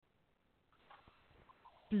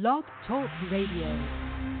Blog Talk Radio.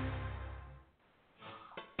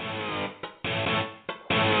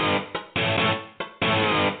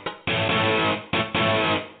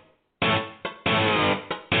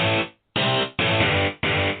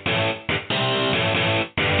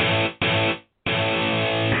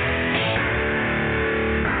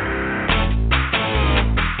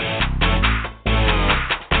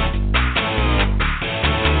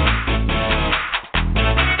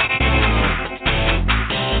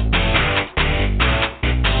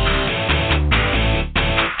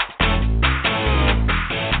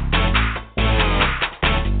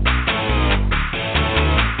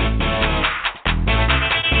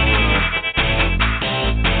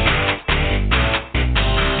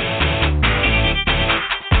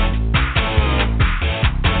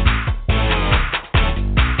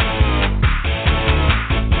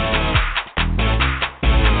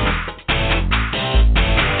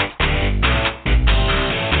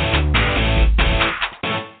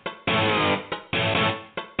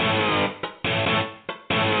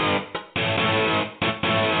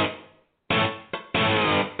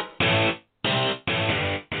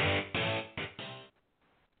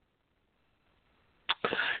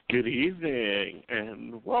 Good evening,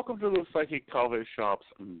 and welcome to the Psychic Coffee Shop's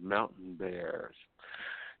Mountain Bears.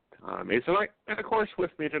 It's tonight, and of course,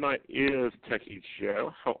 with me tonight is Techie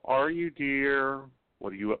Joe. How are you, dear?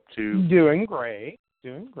 What are you up to? Doing great.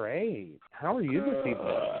 How are you this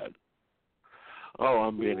evening? Oh,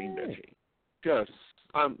 I'm getting busy.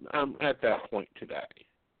 I'm at that point today.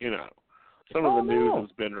 You know, some of the news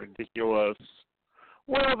has been ridiculous.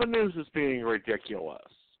 Well, the news is being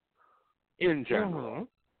ridiculous in general.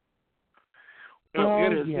 No,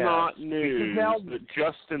 it is not news that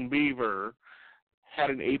Justin Bieber had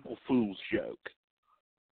an April Fool's joke.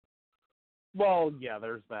 Well, yeah,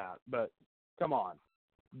 there's that, but come on.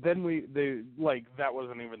 Then that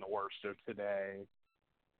wasn't even the worst of today.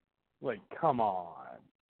 Like, come on.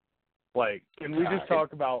 Like, can we just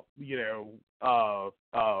talk about, when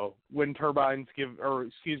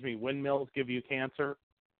windmills give you cancer?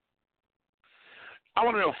 I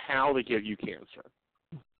want to know how they give you cancer.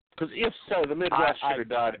 Because if so, the Midwest should have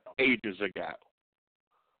died ages ago.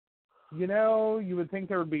 You would think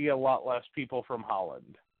there would be a lot less people from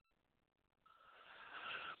Holland.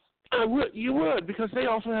 You would, because they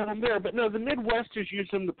also have them there. But no, the Midwest has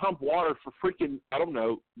used them to pump water for freaking,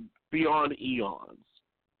 beyond eons.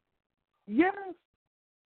 Yes.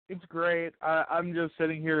 It's great. I'm just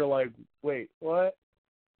sitting here like, wait, what?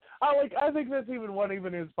 I think that's one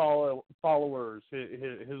his followers,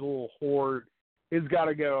 his little horde, has got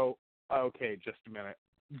to go, okay, just a minute.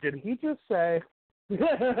 Did he just say?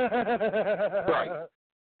 Right.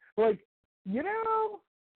 Like,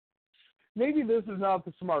 maybe this is not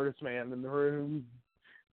the smartest man in the room.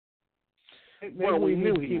 Maybe we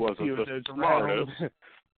knew he wasn't the smartest.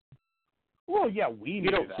 Well, yeah, we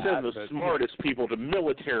knew that. You don't send the smartest people to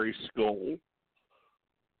military school.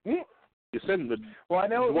 Mm. You send the I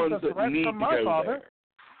know it ones was a that threat need from to my go father. there.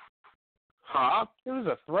 Huh? It was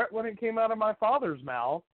a threat when it came out of my father's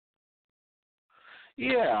mouth.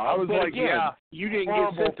 Yeah, I was like, yeah, you didn't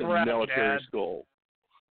get sent to military school.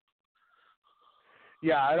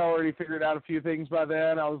 Yeah, I'd already figured out a few things by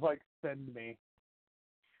then. I was like, send me.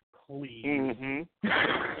 Please. Mm-hmm.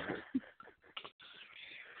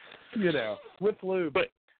 With lube.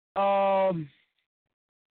 But,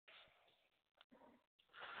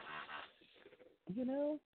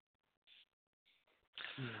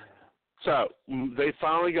 So, they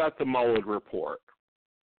finally got the Mueller report.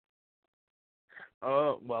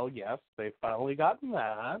 Well, yes, they've finally gotten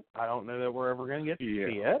that. I don't know that we're ever going to get to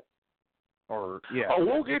see it. Oh,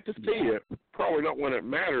 we'll get to see it. Probably not when it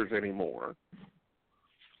matters anymore.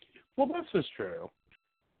 Well, this is true.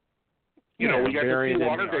 We got to see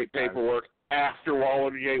Watergate paperwork after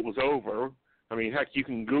Watergate was over. I mean, heck, you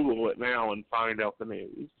can Google it now and find out the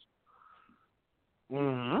news.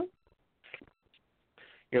 Mm-hmm.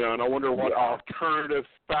 And I wonder what alternative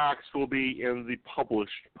facts will be in the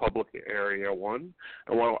published public area one,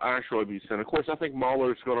 and what will actually be sent. Of course, I think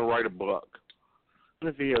Mueller's going to write a book. And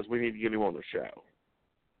if he is, we need to get him on the show.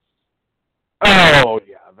 Oh,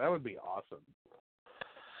 yeah, that would be awesome.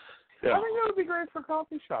 Yeah. I think that would be great for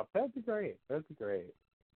Coffee Shop. That'd be great.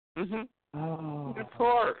 Mm-hmm. Oh. Of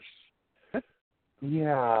course.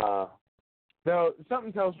 Yeah. Though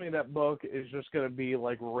something tells me that book is just going to be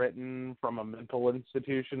written from a mental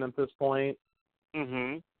institution at this point.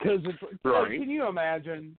 Mm-hmm. Because it's right. Can you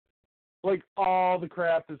imagine all the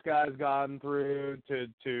crap this guy's gone through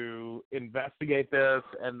to investigate this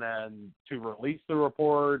and then to release the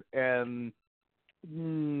report and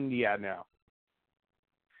no.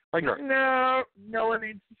 Like, Right. no one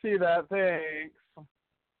needs to see that. Thanks.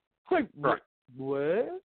 Like, Right.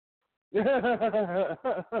 what?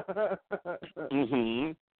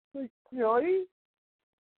 Mhm. Like, really?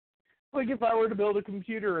 Like, if I were to build a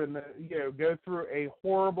computer and, go through a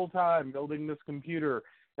horrible time building this computer,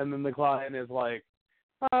 and then the client is like,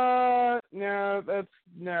 no, no,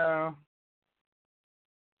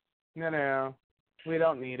 we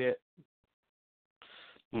don't need it.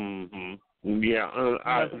 Mhm.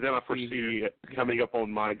 Yeah. Then I foresee it coming up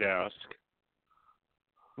on my desk.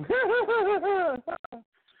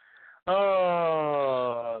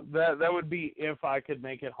 Oh, that would be if I could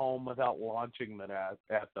make it home without launching them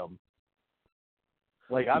at them.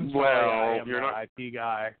 Like, I'm sorry, I am you're the not. IT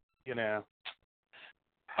guy,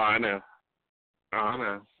 I know.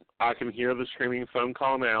 I can hear the screaming phone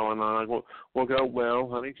call now, and I will go, well,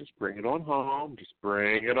 honey, just bring it on home. Just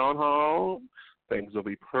bring it on home. Things will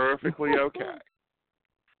be perfectly okay.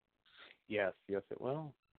 Yes, it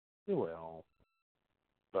will. It will.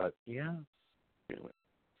 But, yeah. Anyway.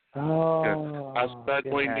 Oh, I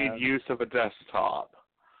especially need use of a desktop.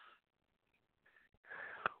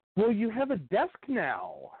 Well, you have a desk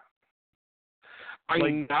now. I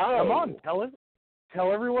know. Come on,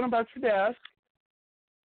 tell everyone about your desk.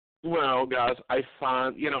 Well, guys, I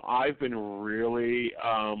find, I've been really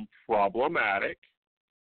problematic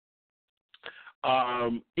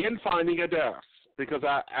in finding a desk because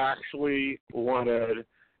I actually wanted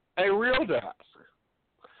a real desk.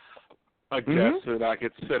 A desk that I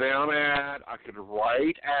could sit down at, I could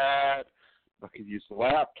write at, I could use the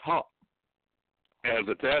laptop as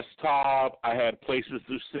a desktop. I had places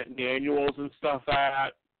to sit manuals and stuff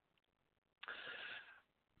at.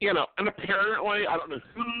 And apparently, I don't know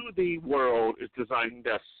who the world is designing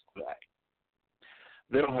desks today.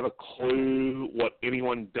 They don't have a clue what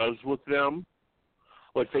anyone does with them.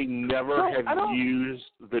 Like, they never have used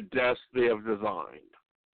the desk they have designed.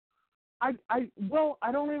 I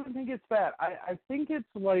don't even think it's that. I think it's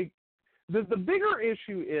like the bigger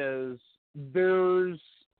issue is there's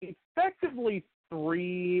effectively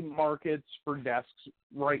 3 markets for desks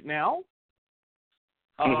right now.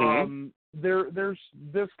 There's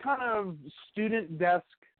this kind of student desk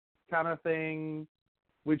kind of thing,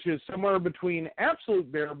 which is somewhere between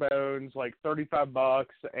absolute bare bones, like $35,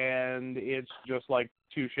 and it's just like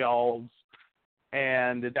 2 shelves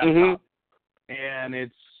and a desktop, and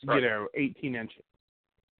it's 18 inches.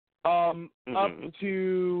 Up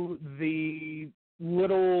to the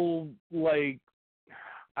little, like,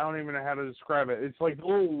 I don't even know how to describe it. It's like a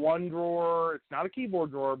little one drawer. It's not a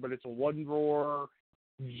keyboard drawer, but it's a one drawer,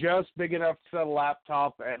 just big enough to set a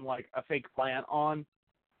laptop and like a fake plant on.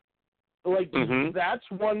 Like, that's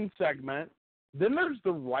one segment. Then there's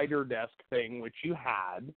the writer desk thing, which you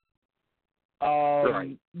had,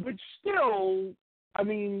 which still, I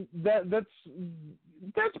mean, that's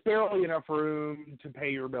barely enough room to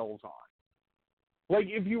pay your bills on. Like,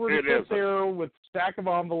 if you were to sit there with a stack of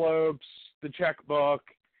envelopes, the checkbook,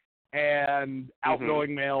 and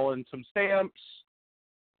outgoing mail and some stamps,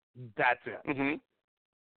 that's it.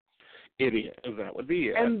 Idiot. That would be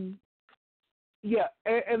it. And yeah,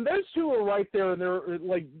 and those 2 are right there, and they're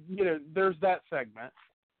like, there's that segment,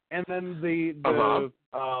 and then and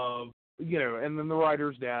then the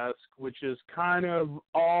writer's desk, which is kind of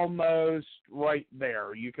almost right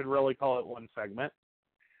there. You could really call it one segment.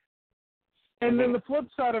 And then the flip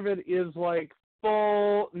side of it is like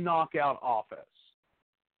full knockout office.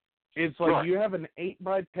 It's like you have an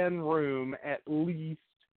 8x10 room at least,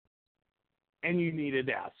 and you need a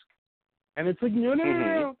desk. And it's like,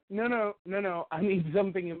 no, I need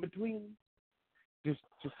something in between. Just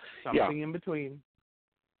something in between.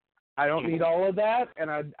 I don't need all of that, and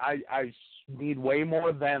I need way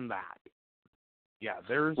more than that. Yeah,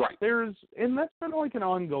 there's, and that's been like an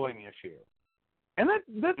ongoing issue. And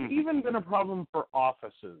that's even been a problem for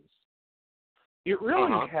offices. It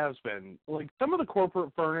really has been. Like, some of the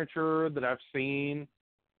corporate furniture that I've seen,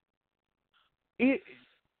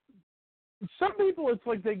 some people, it's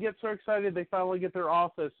like they get so excited they finally get their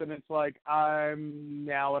office, and it's like, I'm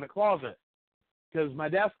now in a closet because my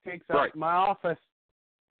desk takes up my office.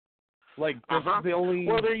 Like, this is the only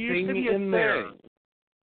thing in there.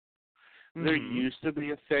 There used to be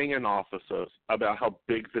a thing in offices about how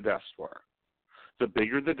big the desks were. The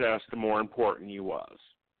bigger the desk, the more important you was.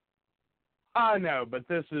 I know, but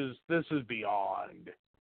this is beyond.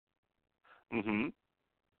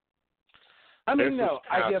 I mean, no,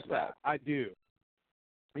 I get that. I do.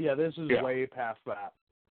 Yeah, this is way past that.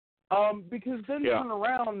 Because then turn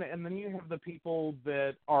around, and then you have the people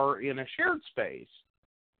that are in a shared space.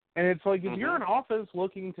 And it's like, if you're an office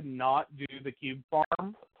looking to not do the cube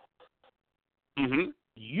farm,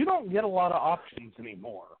 you don't get a lot of options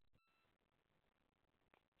anymore.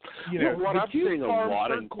 You know, what I'm seeing a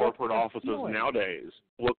lot in corporate offices appealing. nowadays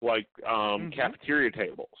look like cafeteria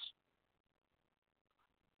tables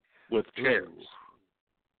with chairs.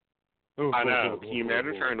 Ooh. I know. Can you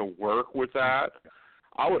imagine trying to work with that?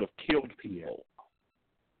 I would have killed people.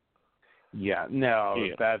 Yeah, no,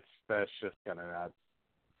 Yeah. that's just kind of nuts.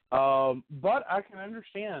 But I can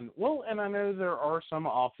understand. Well, and I know there are some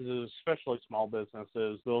offices, especially small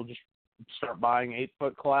businesses, they'll just start buying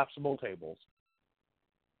 8-foot collapsible tables.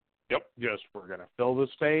 Yep. Just, we're going to fill the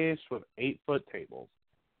space with 8-foot tables.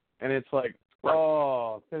 And it's like, Right.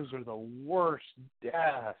 oh, those are the worst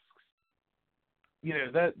desks. You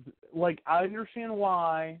know, that, like, I understand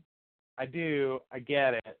why. I do. I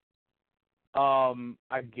get it.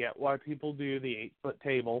 I get why people do the 8-foot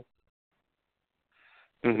table.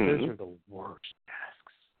 Mm-hmm. Those are the worst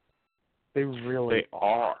desks. They really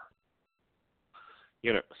are.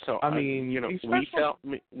 You know, so I mean, you know,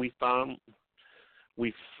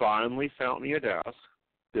 we finally found me a desk.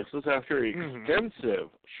 This was after extensive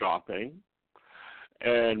shopping,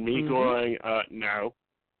 and me going, no.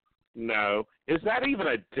 Is that even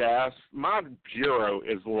a desk? My bureau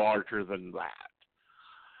is larger than that.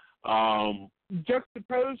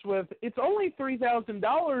 Juxtaposed with, it's only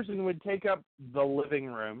 $3,000 and would take up the living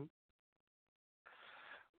room.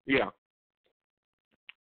 Yeah.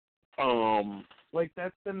 Like,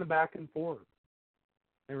 that's been the back and forth.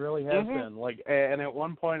 It really has been. Like, and at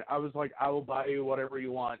one point I was like, I will buy you whatever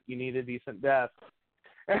you want. You need a decent desk.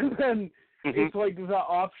 And then it's like the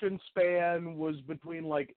option span was between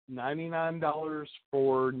like $99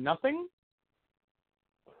 for nothing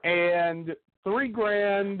and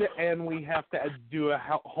 $3,000, and we have to do a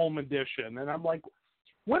home edition. And I'm like,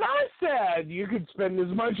 when I said you could spend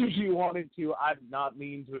as much as you wanted to, I did not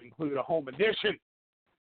mean to include a home edition.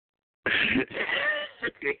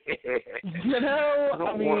 You know, I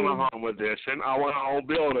don't want a home edition. I want a whole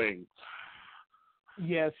building.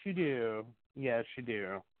 Yes, you do. Yes, you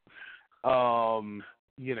do.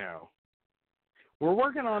 You know, we're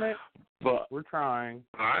working on it, but we're trying.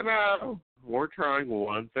 I know. We're trying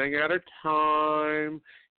one thing at a time.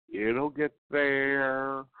 It'll get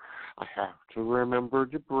there. I have to remember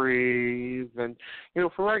to breathe. And, you know,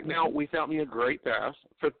 for right now, we found me a great desk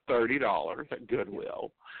for $30 at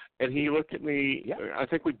Goodwill. And he looked at me. Yeah. I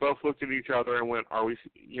think we both looked at each other and went, are we,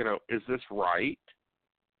 you know, is this right?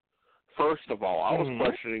 First of all, I was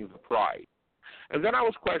questioning the price. And then I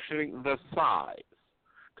was questioning the size.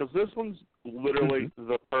 Because this one's literally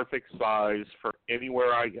the perfect size for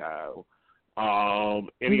anywhere I go,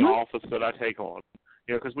 any office that I take on.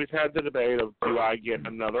 You know, because we've had the debate of,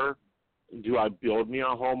 do I build me a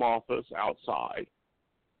home office outside?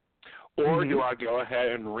 Or do I go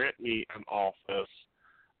ahead and rent me an office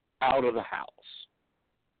out of the house?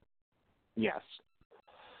 Yes.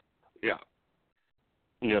 Yeah.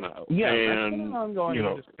 You know. Yeah, and, that's an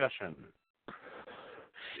ongoing discussion.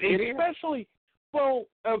 Especially, well,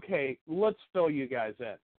 okay, let's fill you guys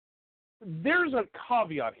in. There's a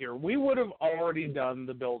caveat here. We would have already done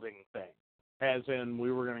the building thing, as in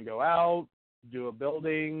we were going to go out, do a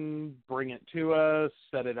building, bring it to us,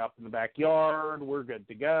 set it up in the backyard, we're good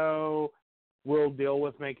to go. We'll deal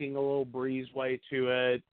with making a little breezeway to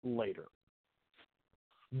it later.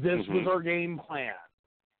 This was our game plan.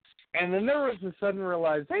 And then there was a sudden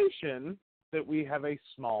realization that we have a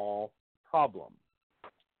small problem.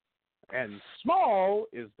 And small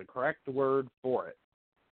is the correct word for it.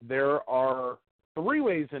 There are 3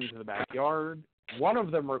 ways into the backyard. One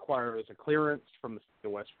of them requires a clearance from the state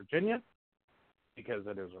of West Virginia because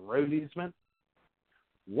it is a road easement.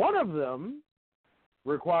 One of them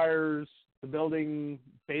requires the building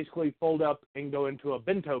basically fold up and go into a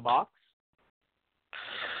bento box.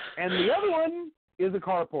 And the other one is a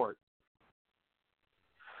carport.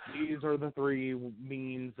 These are the 3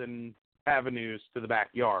 means and avenues to the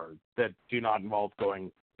backyard that do not involve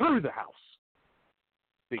going through the house.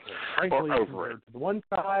 Because frankly, compared to the one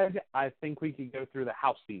side, I think we could go through the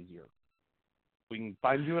house easier. We can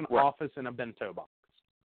find you an office in a bento box.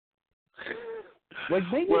 Like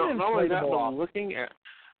maybe an inflatable office. Looking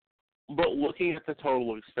at the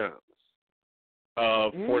total expense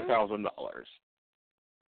of $4,000.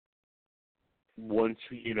 Once,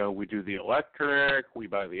 you know, we do the electric, we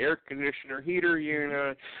buy the air conditioner, heater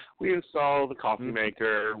unit, we install the coffee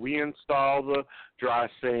maker, we install the dry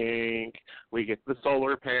sink, we get the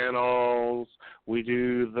solar panels, we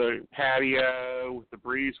do the patio with the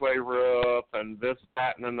breezeway roof, and this,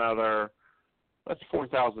 that, and another. That's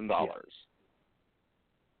 $4,000.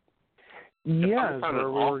 Yeah, that's where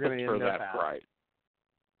we're going to end up at. Right.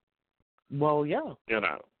 Well, yeah. You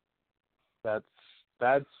know. That's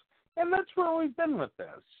That's where we've been with this.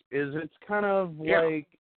 Is it's kind of like,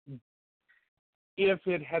 if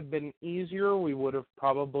it had been easier, we would have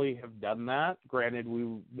probably have done that. Granted,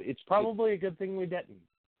 it's probably a good thing we didn't,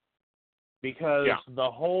 because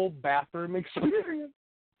the whole bathroom experience,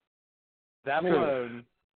 that alone,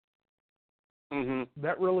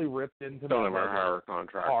 that really ripped into my budget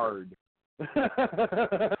hard.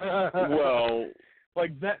 Well,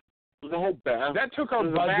 like that. The whole that took our the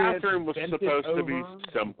budget. bathroom was supposed to be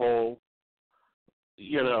simple.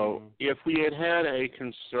 You know, if we had had a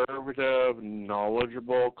conservative,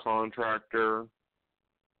 knowledgeable contractor,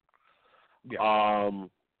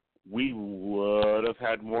 we would have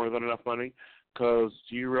had more than enough money. Because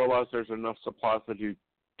do you realize there's enough supplies to do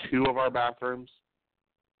 2 of our bathrooms?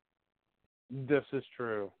 This is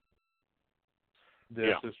true.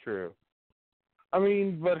 This is true. I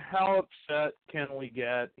mean, but how upset can we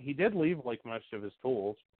get? He did leave, like, most of his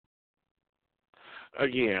tools.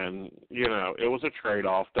 Again, you know, it was a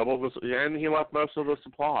trade-off. And he left most of the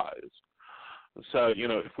supplies. So, you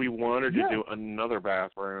know, if we wanted to do another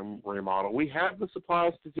bathroom remodel, we had the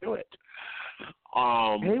supplies to do it.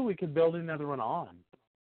 Hey, we could build another one on.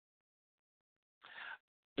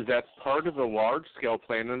 That's part of the large-scale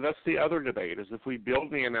plan, and that's the other debate, is if we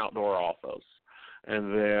build me an outdoor office,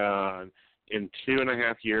 and then in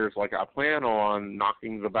 2.5 years, like I plan on,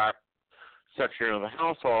 knocking the back section of the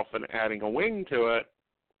house off and adding a wing to it,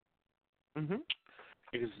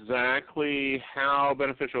 exactly how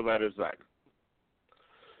beneficial that is that.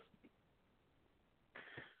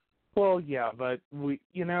 Well, yeah, but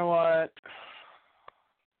you know what?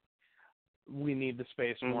 We need the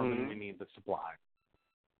space more than we need the supply.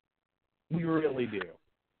 We really do.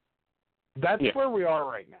 That's where we are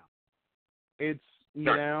right now. It's, you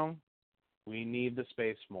know, we need the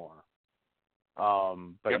space more.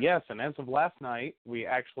 But yes, and as of last night, we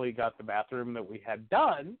actually got the bathroom that we had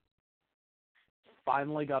done,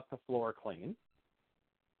 finally got the floor clean.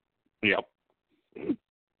 Yep.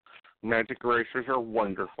 Magic erasers are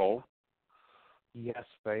wonderful. Yes,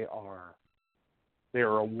 they are. They're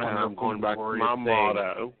a wonderful, and I'm going back to my thing.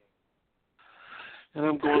 motto. And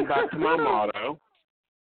I'm going back to my motto.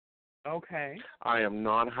 Okay. I am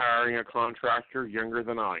not hiring a contractor younger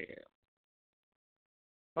than I am.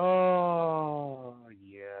 Oh,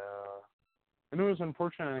 yeah. And it was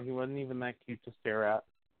unfortunate he wasn't even that cute to stare at.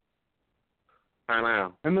 I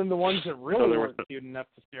know. And then the ones that really weren't cute enough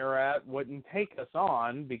to stare at wouldn't take us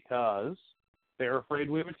on because they were afraid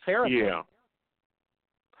we would stare at them.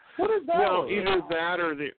 What is that? Well, either that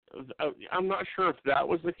or I'm not sure if that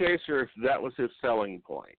was the case or if that was his selling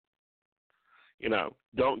point. You know,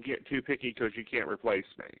 don't get too picky because you can't replace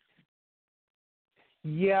me.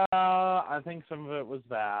 Yeah, I think some of it was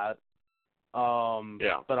that.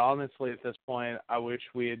 But honestly, at this point, I wish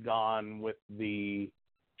we had gone with the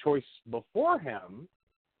choice before him,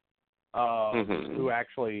 who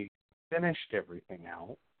actually finished everything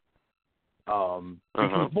out.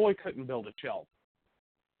 Because boy couldn't build a shelf.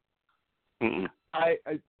 I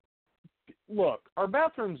look, our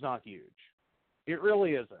bathroom's not huge. It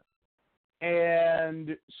really isn't.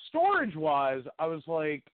 And storage-wise, I was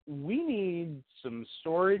like, we need some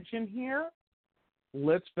storage in here.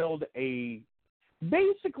 Let's build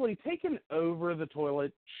basically take an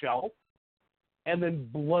over-the-toilet shelf and then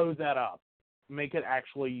blow that up. Make it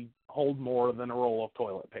actually hold more than a roll of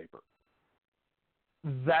toilet paper.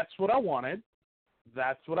 That's what I wanted.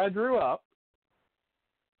 That's what I drew up.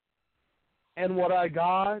 And what I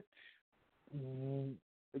got,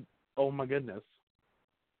 oh my goodness.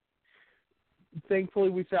 Thankfully,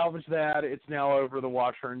 we salvaged that. It's now over the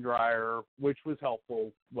washer and dryer, which was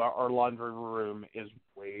helpful. Well, our laundry room is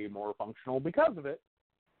way more functional because of it.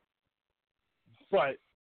 But,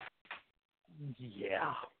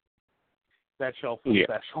 yeah, that shelf is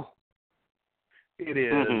special. It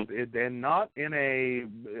is, and not in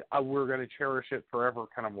a we're going to cherish it forever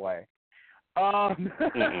kind of way.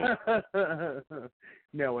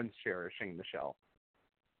 No one's cherishing the shelf.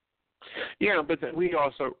 Yeah, but then we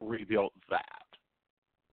also rebuilt that.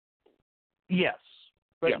 Yes,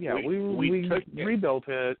 but we rebuilt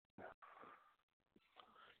it.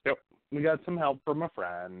 Yep. We got some help from a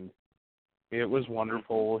friend. It was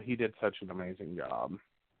wonderful. He did such an amazing job.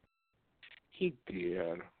 He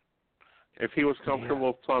did. If he was comfortable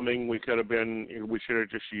with plumbing, we should have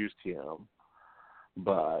just used him.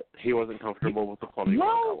 But he wasn't comfortable with the plumbing work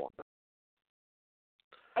I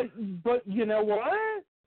wanted. But you know what?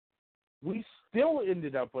 We still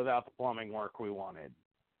ended up without the plumbing work we wanted.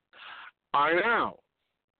 I know.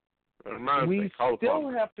 We still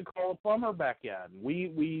have to call a plumber back in.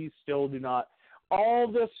 We still do not. All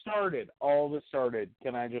this started,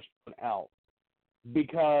 can I just point out,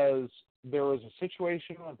 because there was a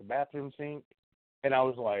situation with the bathroom sink, and I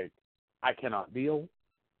was like, I cannot deal.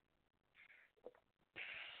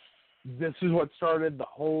 This is what started the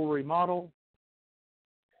whole remodel,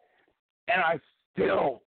 and I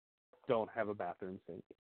still don't have a bathroom sink.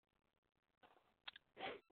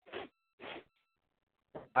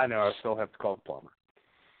 I know, I still have to call the plumber.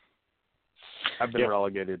 I've been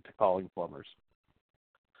relegated to calling plumbers.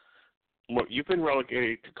 Well, you've been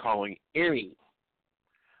relegated to calling any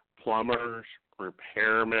plumbers,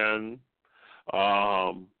 repairmen,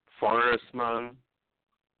 furnacemen.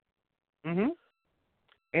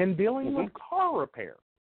 And dealing with car repair.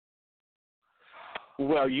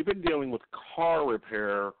 Well, you've been dealing with car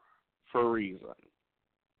repair for a reason.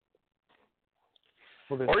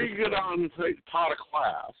 Well, or you get on and taught a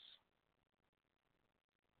class.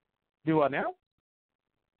 Do I now?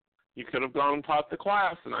 You could have gone and taught the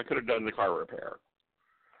class, and I could have done the car repair.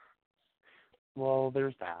 Well,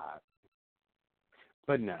 there's that.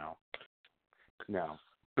 But no. No.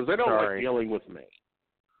 Because they don't like dealing with me.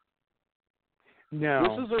 No.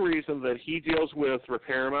 This is the reason that he deals with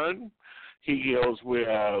repairmen. He deals with,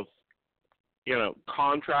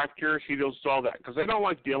 contractors. He deals with all that. Because they don't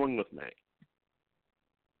like dealing with me.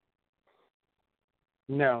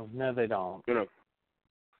 No, they don't.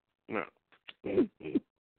 No.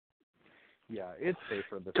 Yeah, it's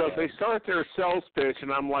safer this way. Because they start their sales pitch,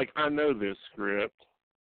 and I'm like, I know this script.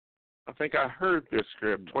 I think I heard this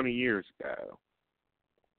script 20 years ago.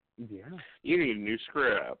 Yeah. You need a new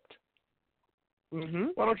script.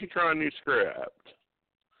 Why don't you try a new script?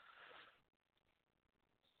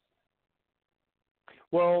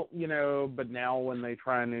 Well, but now when they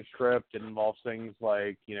try a new script, it involves things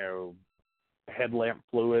like, headlamp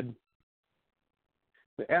fluid.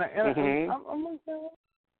 And I'm like,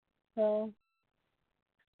 no,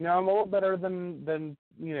 I'm a little better than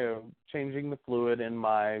changing the fluid in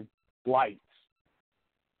my lights.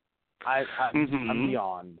 I'm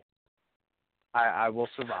beyond. I will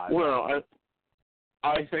survive. Well,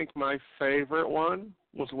 I think my favorite one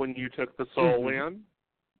was when you took the Soul in.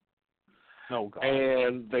 Oh, God.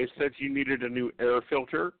 And they said you needed a new air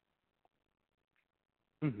filter.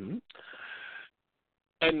 Mm-hmm.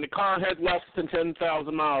 And the car had less than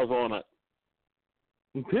 10,000 miles on it.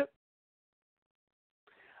 Yep.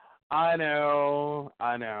 I know.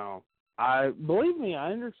 Believe me,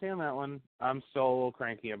 I understand that one. I'm still a little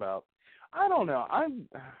cranky about. I don't know.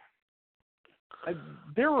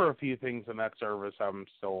 There were a few things in that service I'm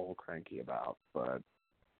still a little cranky about, but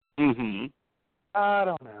I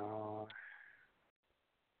don't know.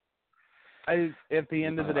 At the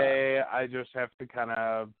end of the day, I just have to kind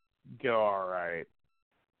of go, all right,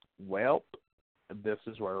 well, this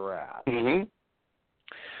is where we're at. It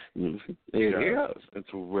is.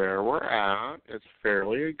 It's where we're at. It's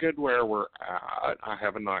fairly good where we're at. I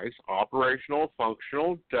have a nice operational,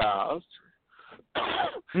 functional desk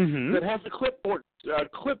that has a clipboard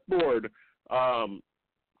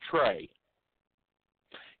tray.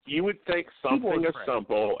 You would think something as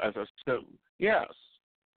simple as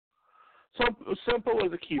simple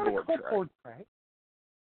as a keyboard tray.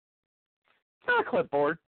 Not a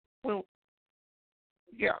clipboard. Well,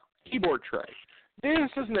 yeah, keyboard tray.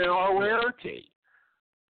 This is now a rarity.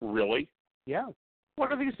 Really? Yeah.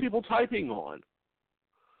 What are these people typing on?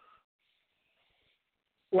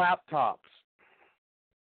 Laptops.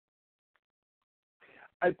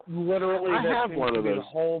 I have one of those. The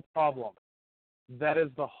whole problem. That is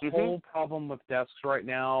the whole problem with desks right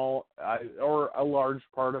now, or a large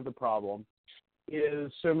part of the problem,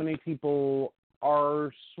 is so many people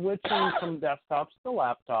are switching from desktops to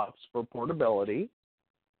laptops for portability.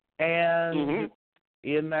 And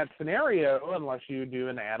in that scenario, unless you do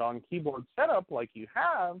an add-on keyboard setup like you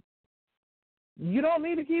have, you don't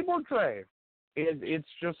need a keyboard tray. It's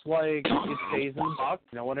just like it stays in the box.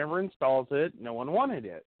 No one ever installs it. No one wanted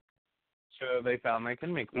it. So they found they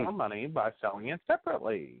can make more money by selling it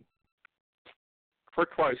separately. For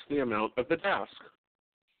twice the amount of the desk.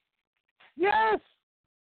 Yes.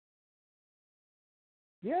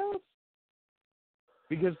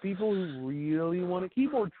 Because people who really want a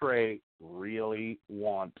keyboard tray really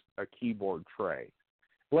want a keyboard tray.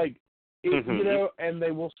 Like, and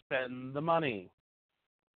they will spend the money.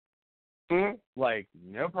 Like,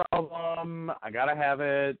 no problem. I got to have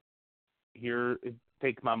it. Here,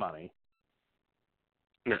 take my money.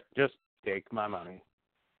 Yeah. Just take my money.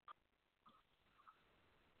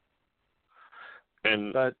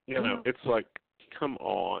 And, but, it's like, come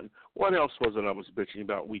on. What else was it I was bitching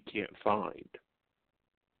about we can't find?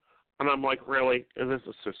 And I'm like, really? This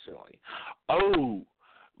is so silly. Oh,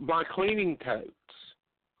 my cleaning totes.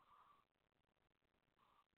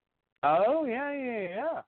 Oh,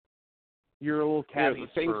 yeah. Your little caddies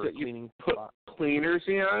the things for that cleaning. you put cleaners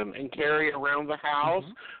in and carry around the house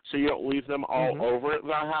so you don't leave them all over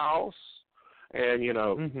the house.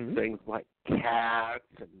 And, things like cats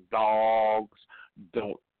and dogs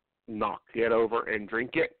don't knock it over and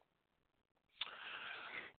drink it.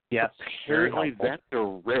 Yes. Apparently that's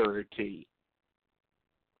a rarity.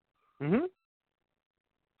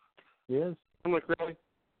 Yes. I'm like, really?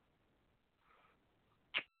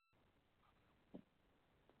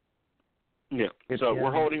 Yeah. So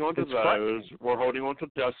we're holding on to those. We're holding on to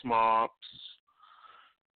dust mops.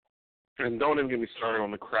 And don't even get me started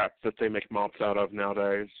on the crap that they make mops out of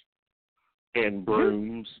nowadays. And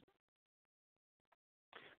brooms.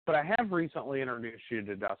 But I have recently introduced you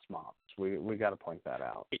to dust mops. We got to point that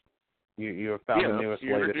out. You have found the newest,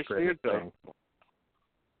 latest, greatest thing.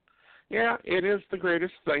 Yeah, it is the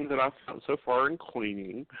greatest thing that I've found so far in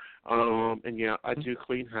cleaning. And yeah, I do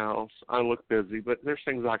clean house. I look busy, but there's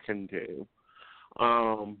things I can do.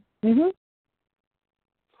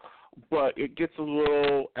 But it gets a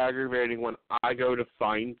little aggravating when I go to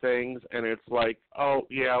find things and it's like, oh,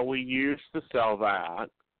 yeah, we used to sell that.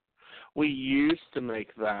 We used to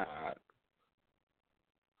make that.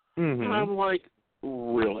 And I'm like,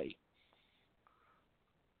 really?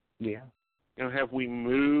 Yeah. Have we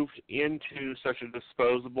moved into such a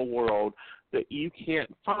disposable world that you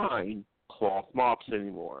can't find cloth mops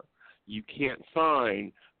anymore? You can't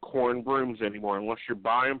find corn brooms anymore unless you're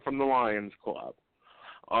buying them from the Lions Club.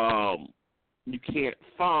 You can't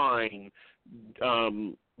find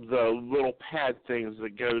the little pad things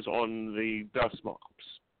that goes on the dust mops.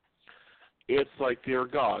 It's like, dear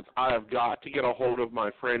God, I have got to get a hold of my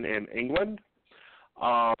friend in England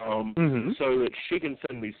so that she can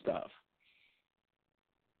send me stuff.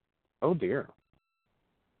 Oh, dear.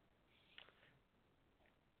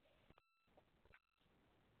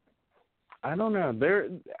 I don't know.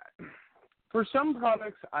 For some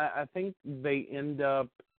products, I think they end up,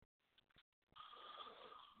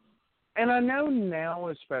 and I know now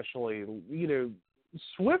especially,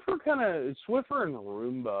 Swiffer and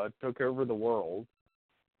Roomba took over the world,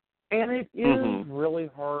 and it is really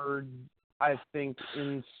hard, I think,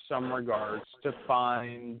 in some regards to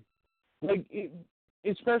find,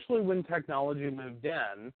 especially when technology moved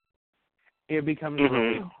in, it becomes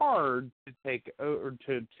really hard to take over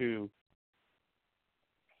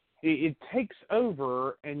it takes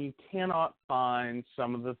over, and you cannot find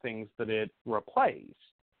some of the things that it replaced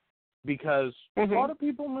because a lot of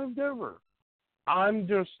people moved over. I'm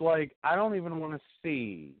just like, I don't even want to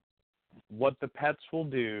see what the pets will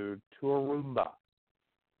do to a Roomba.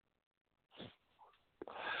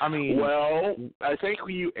 I mean, well, I think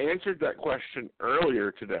you answered that question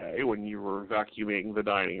earlier today when you were vacuuming the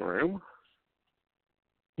dining room.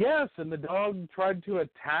 Yes, and the dog tried to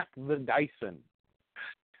attack the Dyson.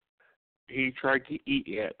 He tried to eat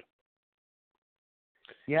it.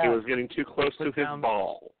 Yeah. He was getting too close to his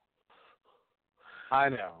ball. I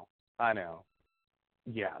know.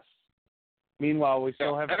 Yes. Meanwhile, we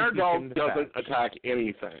still have to our keep dog him to doesn't fetch. attack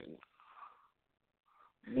anything.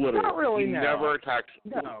 Literally. Not really, he no. never attacks.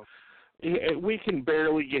 No. We can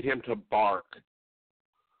barely get him to bark.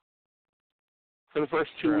 For the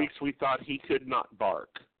first 2 weeks, we thought he could not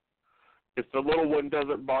bark. If the little one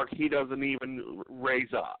doesn't bark, he doesn't even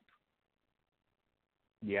raise up.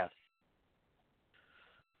 Yes.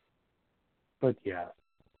 But yeah,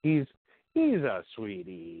 he's a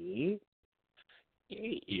sweetie.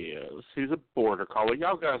 He is. He's a border collie.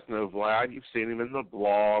 Y'all guys know Vlad. You've seen him in the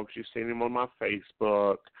blogs. You've seen him on my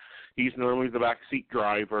Facebook. He's normally the backseat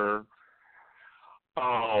driver.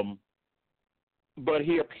 But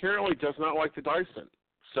he apparently does not like the Dyson.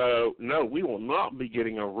 So, no, we will not be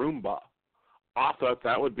getting a Roomba. I thought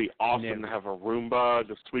that would be awesome to have a Roomba,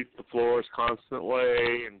 to sweep the floors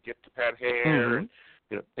constantly and get to pet hair and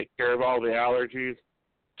take care of all the allergies.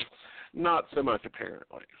 Not so much,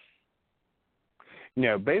 apparently.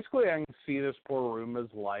 No, basically I can see this poor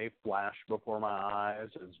Roomba's life flash before my eyes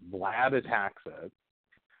as Vlad attacks it.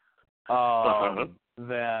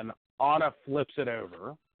 Then Anna flips it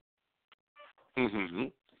over.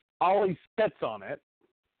 Ollie sits on it.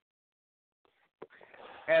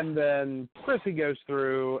 And then Chrissy goes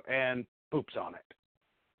through and poops on it.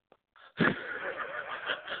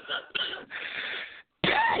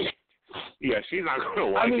 Yeah, she's not going to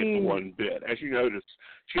like it one bit. As you noticed,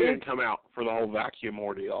 she didn't come out for the whole vacuum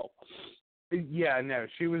ordeal. Yeah, no,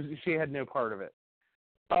 she had no part of it.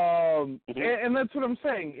 And that's what I'm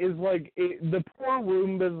saying, is like, the poor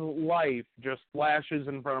Roomba's life just flashes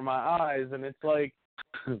in front of my eyes, and it's like,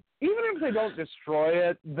 even if they don't destroy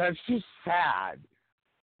it, that's just sad.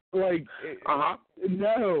 Like,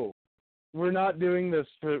 no. we're not doing this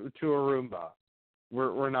to a Roomba.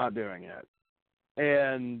 We're not doing it.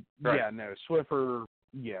 And right. yeah, no, Swiffer's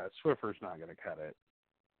not going to cut it.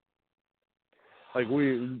 Like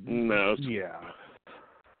No.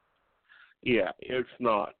 Yeah, it's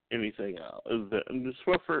not anything else. The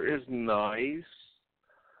Swiffer is nice,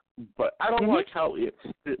 but I don't like how it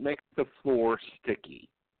makes the floor sticky.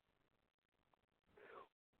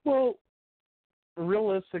 Well,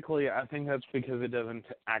 realistically, I think that's because it doesn't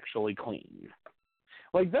actually clean.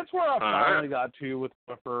 Like, that's where I finally got to with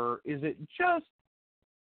Swiffer, is it just,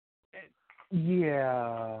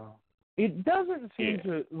 it doesn't seem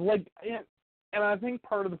to, like, and I think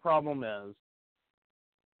part of the problem is,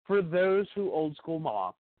 for those who old school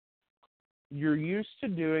mop, you're used to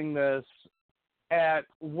doing this at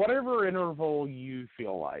whatever interval you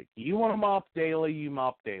feel like. You want to mop daily, you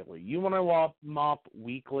mop daily. You want to mop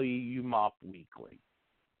weekly, you mop weekly.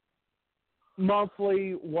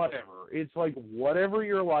 Monthly, whatever. It's like whatever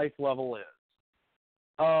your life level is.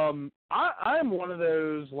 I'm one of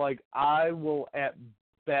those, like, I will at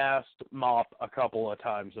best mop a couple of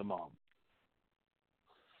times a month.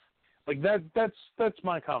 Like, that's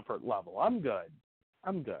my comfort level. I'm good.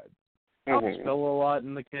 I'll spill a lot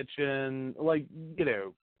in the kitchen. Like, you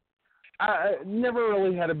know, I never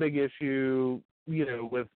really had a big issue, you know,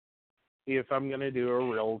 with if I'm going to do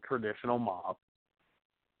a real traditional mop.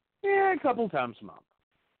 Yeah, a couple times a month.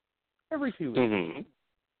 Every 2 weeks. Mm-hmm.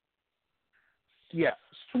 Yeah.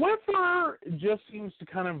 Swiffer just seems to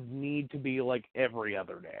kind of need to be like every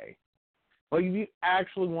other day. Like, if you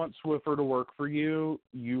actually want Swiffer to work for you,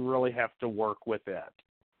 you really have to work with it.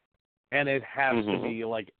 And it has to be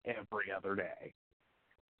like every other day.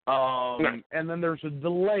 And then there's a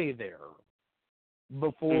delay there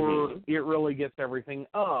before it really gets everything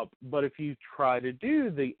up. But if you try to do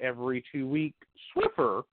the every 2 week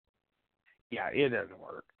Swiffer, yeah, it doesn't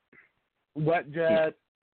work. Wet jet,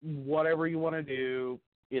 whatever you want to do,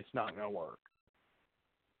 it's not going to work.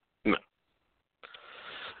 No.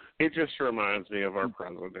 It just reminds me of our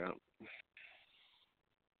president.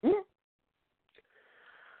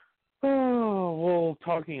 Oh, well,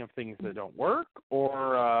 talking of things that don't work,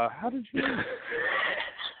 or how did you...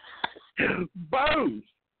 Both!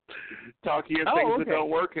 Talking of things that don't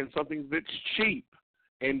work and something that's cheap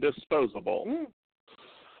and disposable.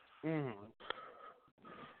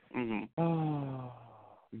 Oh,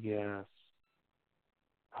 yes.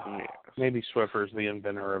 Maybe Swiffer's the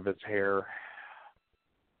inventor of its hair.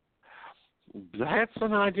 That's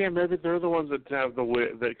an idea. Maybe they're the ones that have the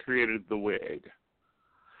that created the wig.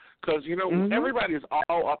 Because, you know, everybody's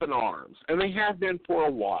all up in arms, and they have been for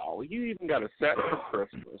a while. You even got a set for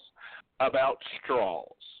Christmas about straws.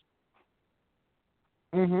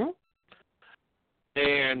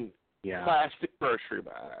 And plastic grocery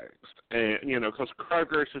bags. And, you know, because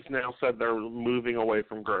Kroger's has now said they're moving away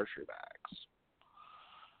from grocery bags.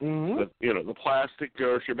 But, you know, the plastic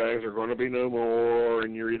grocery bags are going to be no more,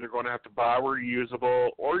 and you're either going to have to buy reusable,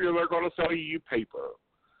 or they're going to sell you paper.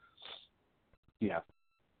 Yeah.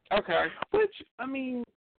 Okay. Which, I mean,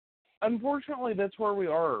 unfortunately, that's where we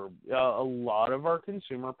are. A lot of our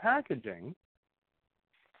consumer packaging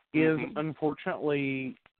is,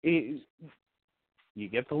 unfortunately, you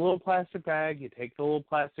get the little plastic bag, you take the little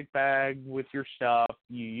plastic bag with your stuff,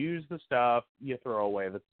 you use the stuff, you throw away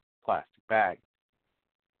the plastic bag.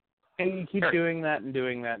 And you keep doing that and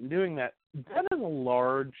doing that and doing that. That is a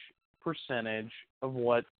large percentage of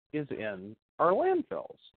what is in our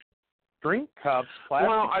landfills. Drink cups,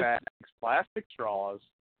 plastic bags, plastic straws.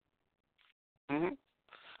 And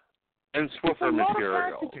Swiffer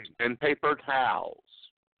materials. And paper towels.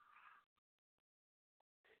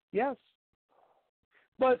 Yes.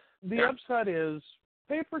 But the upside is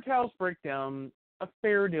paper towels break down a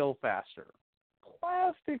fair deal faster.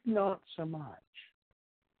 Plastic, not so much.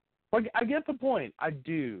 Like, I get the point. I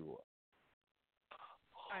do.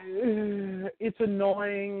 It's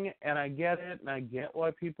annoying, and I get it, and I get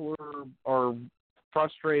why people are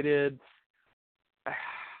frustrated.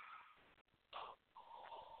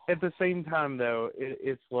 At the same time, though,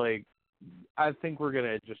 it's like, I think we're going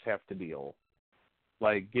to just have to deal.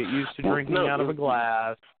 Like, get used to drinking out of a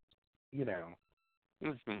glass, you know.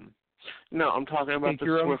 No, I'm talking about the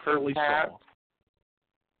Swiffer pads.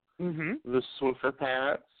 The Swiffer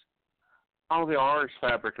pads. All they are is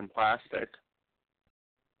fabric and plastic.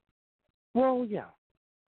 Well, yeah.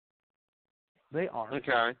 They are.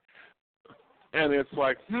 Okay. And it's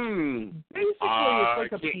like, basically, it's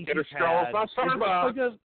like a can't get a straw off my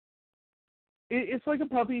Starbucks. It's like a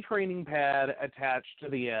puppy training pad attached to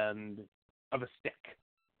the end of a stick.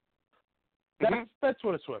 That's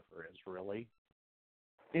what a Swiffer is, really.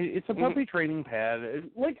 It's a puppy training pad.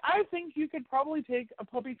 Like, I think you could probably take a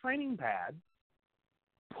puppy training pad,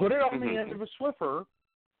 put it on the end of a Swiffer,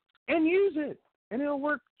 and use it, and it'll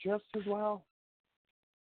work just as well.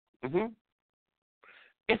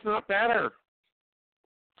 If not better.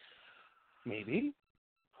 Maybe.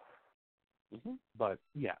 But,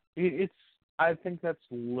 yeah, it's. I think that's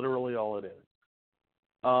literally all it is.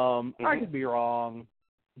 I could be wrong,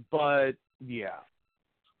 but, yeah.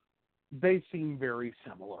 They seem very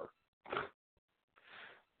similar.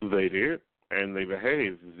 They do, and they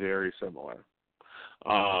behave very similar.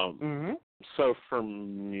 So for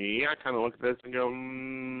me, I kind of look at this and go,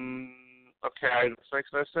 okay, this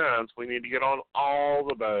makes no sense. We need to get on all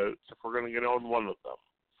the boats if we're going to get on one of them.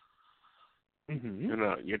 You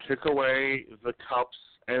know, you took away the cups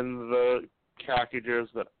and the packages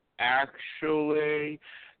that actually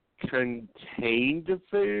contained the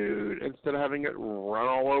food instead of having it run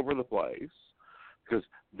all over the place, because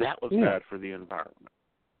that was bad for the environment.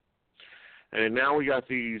 And now we got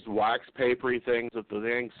these wax papery things that the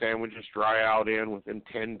dang sandwiches dry out in within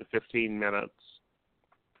 10 to 15 minutes.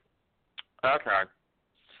 Okay.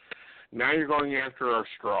 Now you're going after our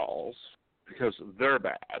straws because they're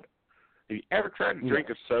bad. Have you ever tried to drink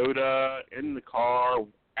a soda in the car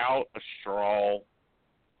without a straw?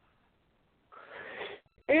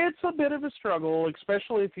 It's a bit of a struggle,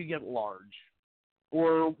 especially if you get large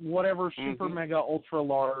or whatever super mega ultra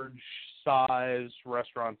large size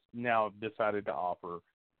restaurants now have decided to offer.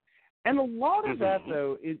 And a lot of that,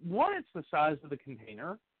 though, one, it's the size of the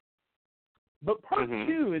container, but part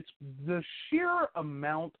two, it's the sheer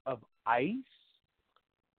amount of ice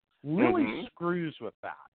really screws with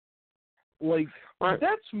that. Like,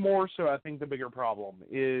 that's more so, I think, the bigger problem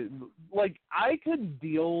is, like, I could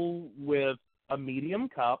deal with a medium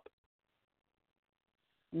cup,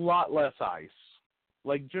 lot less ice.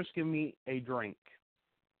 Like, just give me a drink.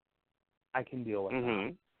 I can deal with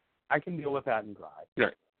that. I can deal with that and dry.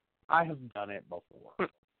 Right. I have done it before.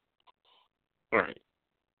 Right.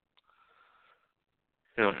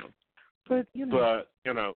 You know, but,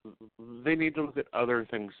 you know, they need to look at other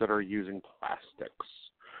things that are using plastics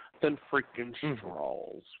than freaking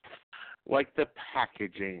straws. Like the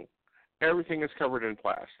packaging. Everything is covered in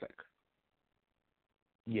plastic.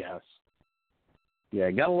 Yes.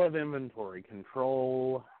 Yeah, gotta love inventory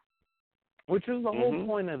control, which is the whole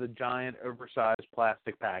point of the giant, oversized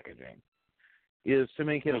plastic packaging, is to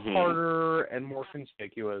make it harder and more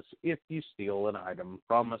conspicuous if you steal an item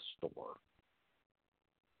from a store.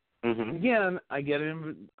 Again, I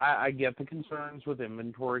get the concerns with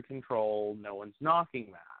inventory control. No one's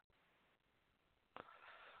knocking that.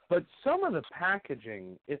 But some of the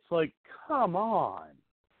packaging, it's like, come on.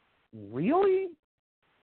 Really?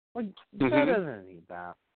 Like, that doesn't need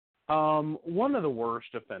that. One of the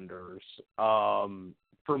worst offenders,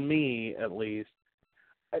 for me at least,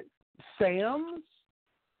 Sam's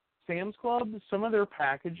Club, some of their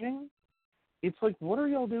packaging, it's like, what are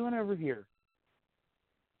y'all doing over here?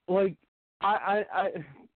 Like, I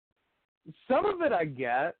some of it I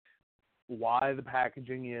get why the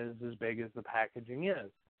packaging is as big as the packaging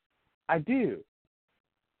is. I do.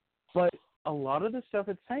 But a lot of the stuff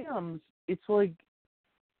at Sam's, it's like,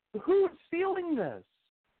 who is stealing this?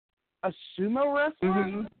 A sumo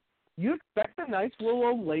wrestler? You expect a nice little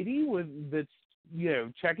old lady that's,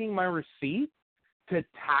 checking my receipt to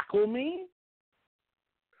tackle me?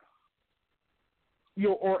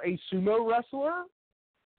 Or a sumo wrestler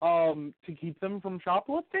to keep them from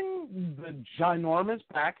shoplifting the ginormous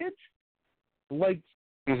package? Like,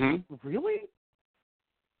 really?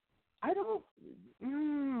 I don't.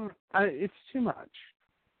 It's too much.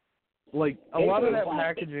 Like, a lot of that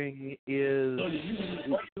packaging is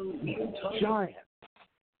giant.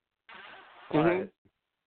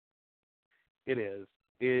 It is.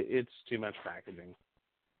 It's too much packaging.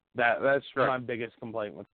 That's my biggest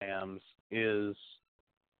complaint with Sam's is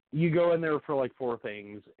you go in there for like 4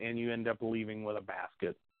 things and you end up leaving with a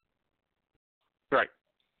basket. Right.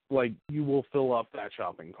 Like, you will fill up that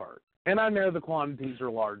shopping cart. And I know the quantities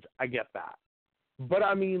are large. I get that. But,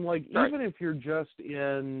 I mean, like, even if you're just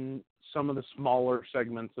in some of the smaller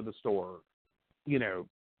segments of the store,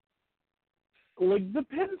 like the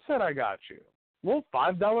pin set I got you. Well,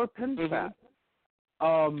 $5 pin set.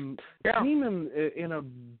 Came in a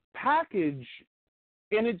package,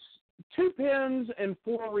 and it's 2 pins and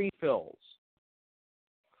 4 refills.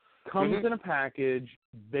 Comes in a package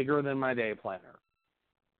bigger than my day planner.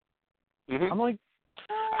 I'm like,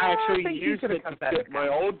 I actually used it to fit my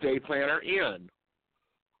old day planner in.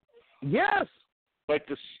 Yes. Like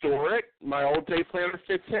to store it, my old day planner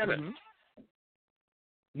fits in it.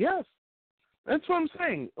 Yes. That's what I'm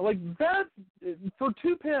saying. Like, that, for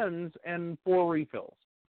 2 pens and 4 refills,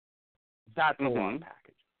 that's a lot of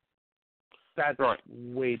packaging. That's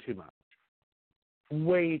way too much.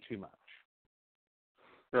 Way too much.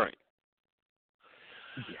 Right.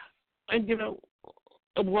 Yeah. And,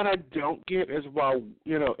 what I don't get is why,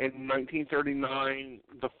 in 1939,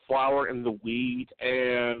 the flour and the wheat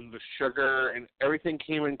and the sugar and everything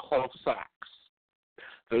came in cloth sacks.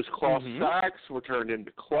 Those cloth sacks were turned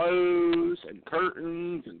into clothes and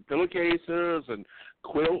curtains and pillowcases and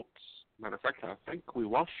quilts. Matter of fact, I think we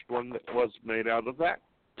washed one that was made out of that.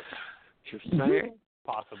 Just saying.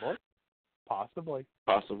 Possibly.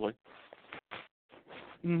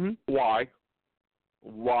 Why?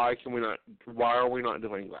 Why can we not? Why are we not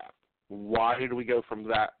doing that? Why did we go from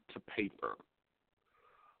that to paper?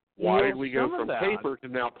 Why did we go from paper to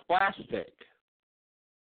now plastic?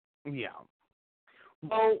 Yeah.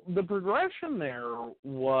 Well, the progression there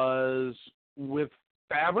was with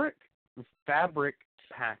fabric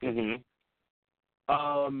packaging.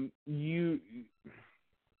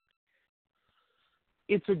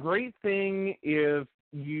 It's a great thing if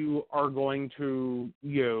you are going to,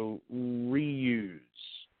 reuse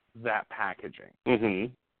that packaging.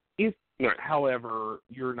 If, however,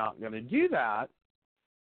 you're not going to do that,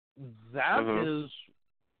 that is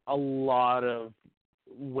a lot of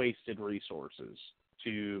wasted resources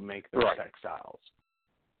to make those textiles.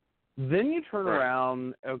 Then you turn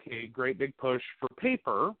around, okay, great big push for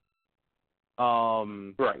paper.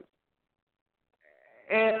 And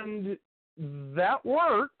that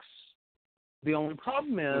works. The only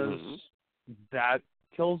problem is that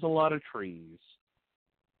kills a lot of trees.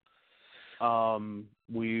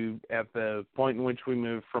 We, at the point in which we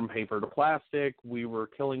moved from paper to plastic, we were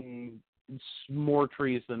killing more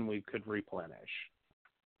trees than we could replenish.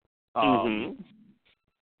 And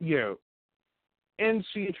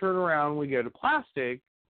so you turn around, we go to plastic.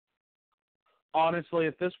 Honestly,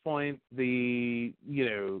 at this point,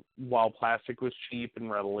 while plastic was cheap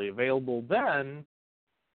and readily available then,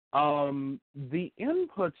 the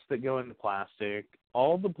inputs that go into plastic,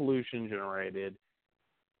 all the pollution generated,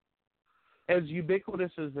 as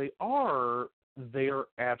ubiquitous as they are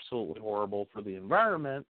absolutely horrible for the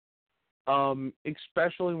environment,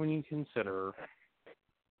 especially when you consider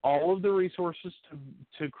all of the resources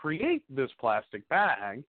to create this plastic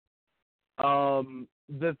bag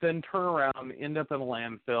that then turn around, end up in a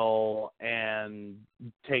landfill, and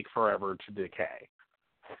take forever to decay.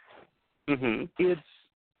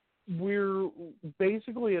 We're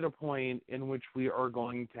basically at a point in which we are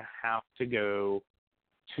going to have to go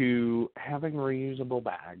to having reusable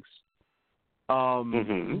bags,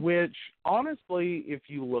 which, honestly, if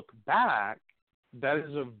you look back, that's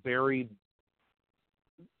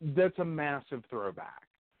a massive throwback.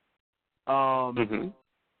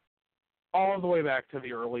 All the way back to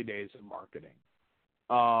the early days of marketing.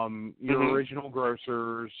 Your original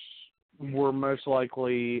grocers were most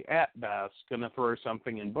likely, at best, going to throw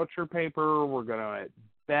something in butcher paper. We're going to, at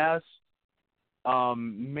best,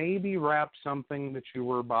 maybe wrap something that you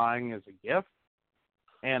were buying as a gift.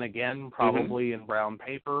 And again, probably in brown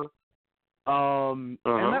paper. And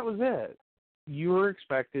that was it. You were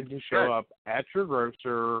expected to show up at your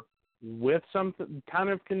grocer with some kind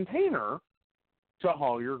of container to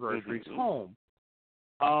haul your groceries home.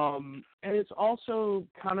 And it's also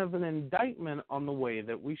kind of an indictment on the way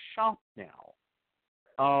that we shop now.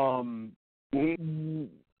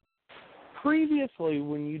 Previously,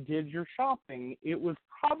 when you did your shopping, it would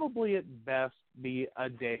probably at best be a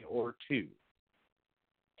day or two.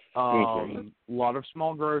 A lot of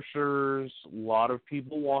small grocers, a lot of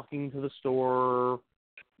people walking to the store,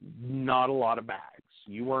 not a lot of bags.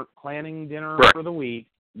 You weren't planning dinner for the week.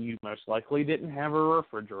 You most likely didn't have a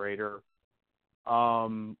refrigerator,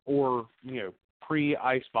 or,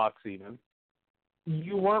 pre-icebox even.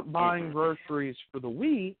 You weren't buying groceries for the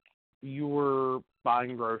week. You were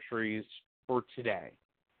buying groceries for today.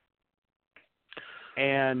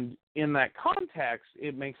 And in that context,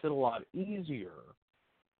 it makes it a lot easier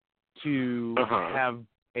to have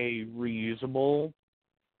a reusable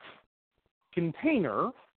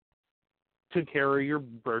container to carry your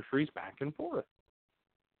groceries back and forth.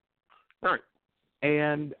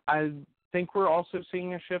 And I think we're also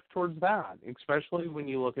seeing a shift towards that, especially when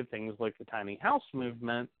you look at things like the tiny house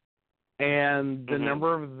movement and the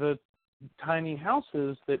number of the tiny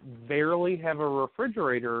houses that barely have a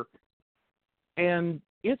refrigerator, and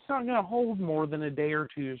it's not going to hold more than a day or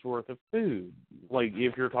two's worth of food. Like,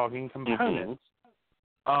 if you're talking components,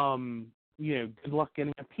 good luck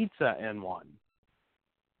getting a pizza in one.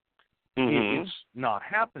 It's not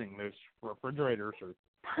happening. Those refrigerators are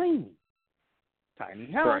tiny.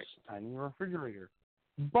 tiny house, tiny refrigerator.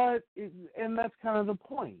 But, and that's kind of the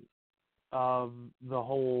point of the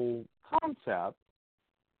whole concept,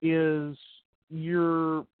 is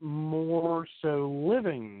you're more so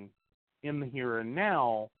living in the here and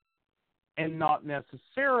now and not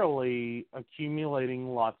necessarily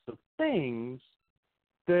accumulating lots of things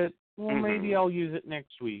that, well, maybe I'll use it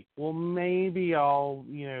next week. Well, maybe I'll,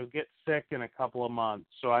 get sick in a couple of months,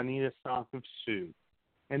 so I need a stock of soup.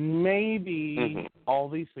 And maybe all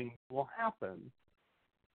these things will happen.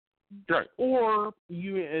 Right. Or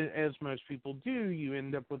you, as most people do, you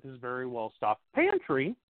end up with this very well-stocked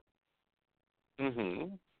pantry,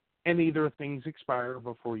 and either things expire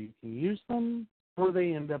before you can use them, or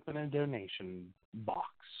they end up in a donation box.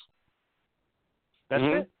 That's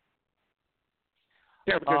it.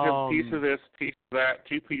 Yeah, because you have a piece of this, piece of that,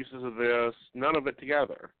 2 pieces of this, none of it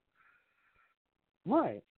together.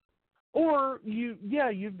 Right. Or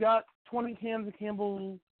you've got 20 cans of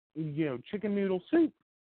Campbell's, chicken noodle soup.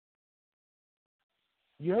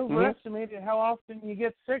 You overestimated how often you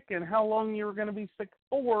get sick and how long you're going to be sick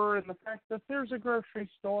for, and the fact that there's a grocery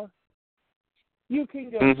store you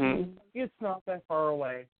can go to. It's not that far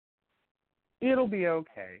away. It'll be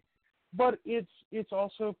okay. But it's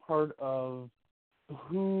also part of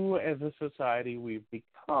who, as a society, we've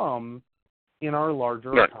become in our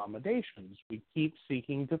larger accommodations. We keep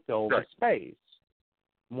seeking to fill the space.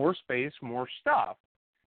 More space, more stuff.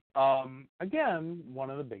 Again,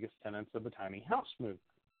 one of the biggest tenets of the tiny house movement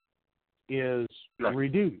is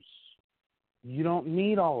reduce. You don't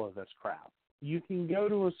need all of this crap. You can go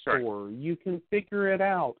to a store. You can figure it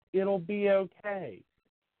out. It'll be okay.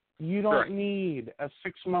 You don't need a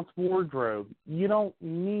 6-month wardrobe. You don't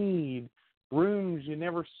need rooms you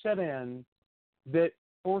never sit in that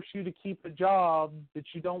force you to keep a job that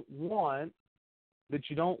you don't want, that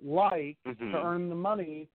you don't like, to earn the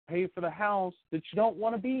money, pay for the house that you don't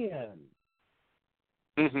want to be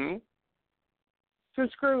in. So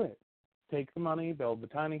screw it. Take the money, build the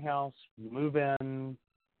tiny house, move in,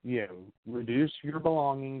 reduce your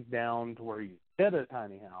belongings down to where you get a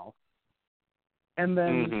tiny house, and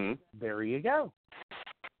then there you go.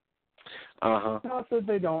 Not that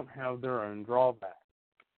they don't have their own drawbacks.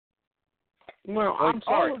 Well, I'm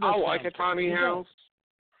sorry. I like a tiny house.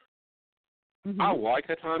 I like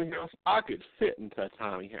a tiny house. I could fit into a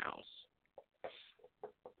tiny house.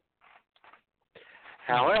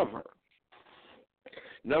 However,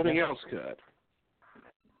 nothing else could.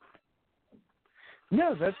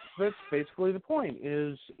 No, that's basically the point.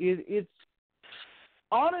 It's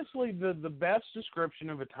honestly the best description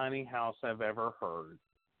of a tiny house I've ever heard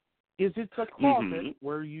is it's a closet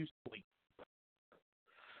where you sleep.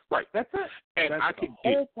 Right. That's it. And that's I could the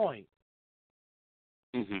whole point.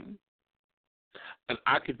 And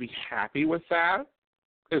I could be happy with that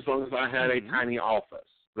as long as I had a tiny office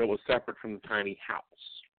that was separate from the tiny house.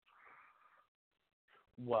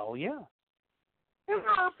 Well, yeah. And there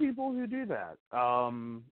are people who do that.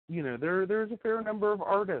 There's a fair number of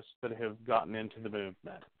artists that have gotten into the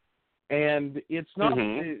movement. And it's not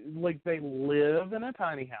like they live in a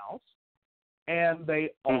tiny house, and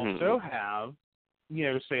they also have,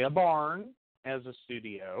 say a barn as a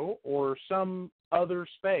studio or some other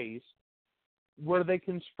space where they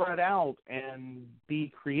can spread out and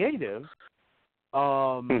be creative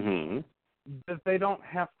that they don't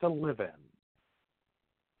have to live in.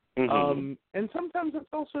 And sometimes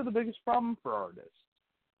it's also the biggest problem for artists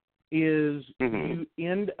is you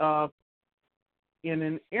end up in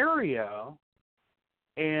an area,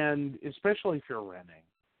 and especially if you're renting,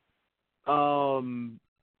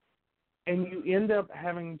 and you end up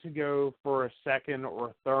having to go for a second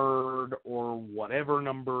or third or whatever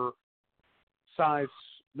number size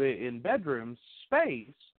in bedrooms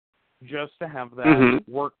space just to have that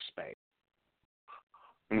workspace.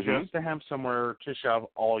 Just to have somewhere to shove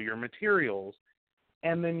all your materials.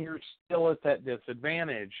 And then you're still at that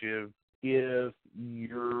disadvantage if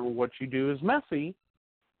what you do is messy,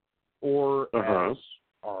 or as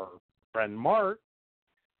our friend Mark,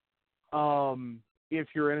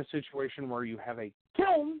 if you're in a situation where you have a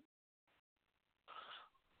kiln,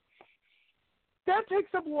 that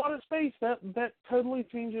takes up a lot of space. That totally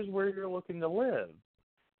changes where you're looking to live.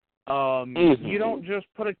 You don't just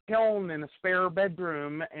put a kiln in a spare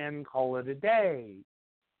bedroom and call it a day.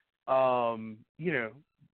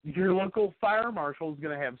 Your local fire marshal is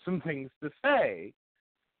going to have some things to say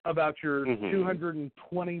about your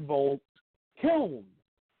 220-volt kiln.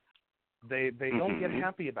 They don't get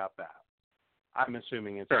happy about that. I'm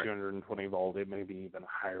assuming it's 220 volt. It may be even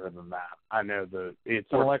higher than that. I know that it's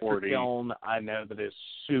an electric kiln. I know that it's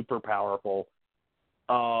super powerful.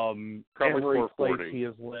 Probably Every place 440. he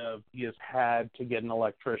has lived, he has had to get an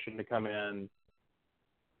electrician to come in.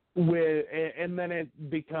 And then it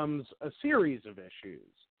becomes a series of issues.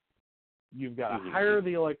 You've got to hire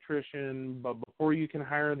the electrician, but before you can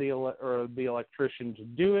hire the electrician to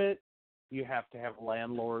do it, you have to have a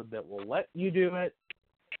landlord that will let you do it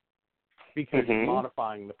because you're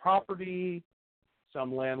modifying the property.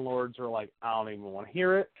 Some landlords are like, I don't even want to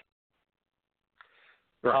hear it.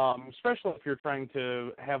 Right. Especially if you're trying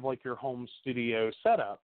to have like your home studio set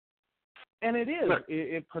up. And it is. Right.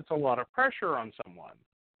 It puts a lot of pressure on someone.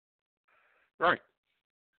 Right.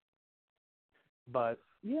 But,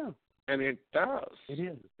 yeah. And it does. It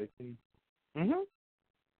is. Mm-hmm.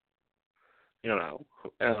 You know.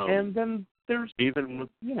 And then there's, even with,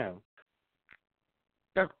 yeah.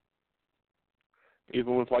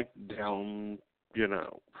 Even with like down,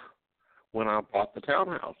 when I bought the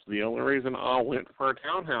townhouse, the only reason I went for a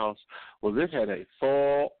townhouse was it had a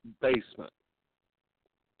full basement.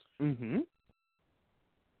 Mm-hmm.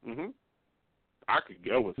 Mm-hmm. I could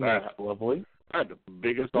go with that. That's lovely. I had the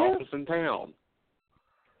biggest office in town.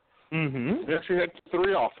 Mm-hmm. We actually had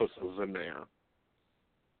 3 offices in there.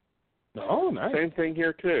 Oh, nice. Same thing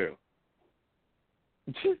here, too.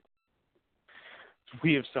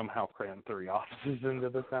 We have somehow crammed 3 offices into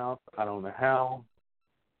this house. I don't know how.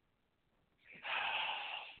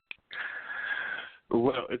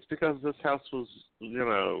 Well, it's because this house was, is a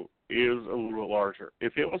little bit larger.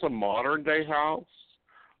 If it was a modern-day house,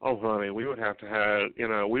 oh, honey, we would have to have,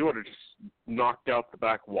 we would have just knocked out the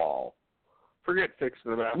back wall. Forget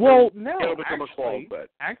fixing the bathroom. Well, no, It'll become a closet.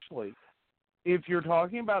 Actually, if you're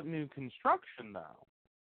talking about new construction, though,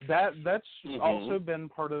 that's also been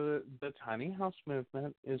part of the tiny house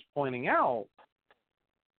movement, is pointing out,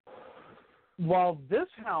 while this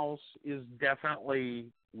house is definitely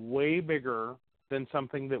way bigger than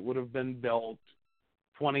something that would have been built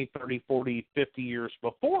 20, 30, 40, 50 years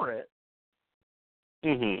before it,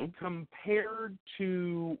 compared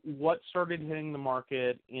to what started hitting the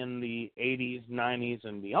market in the 80s, 90s,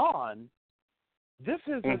 and beyond, this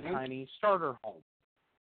is a tiny starter home.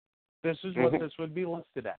 This is what this would be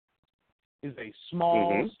listed at, is a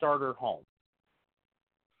small starter home.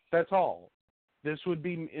 That's all. This would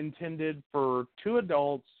be intended for 2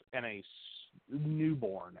 adults and a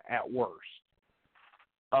newborn at worst.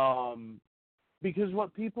 Because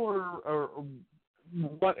what people are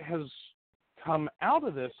what has come out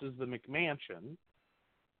of this is the McMansion,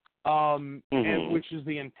 and which is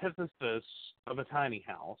the antithesis of a tiny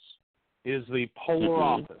house, is the polar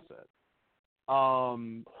opposite.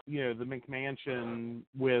 The McMansion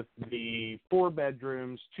with the 4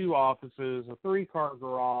 bedrooms, 2 offices, a 3-car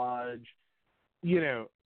garage,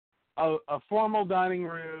 a formal dining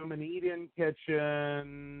room, an eat-in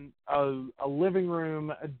kitchen, a living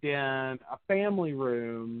room, a den, a family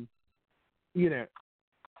room,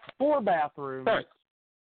 4 bathrooms. Right.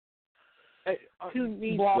 Who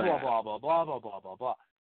needs blah, that? blah, blah, blah, blah, blah, blah, blah.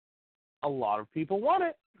 A lot of people want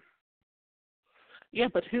it. Yeah,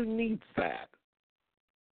 but who needs that?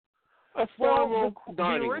 A formal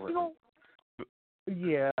dining room.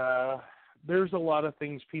 Yeah, there's a lot of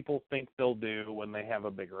things people think they'll do when they have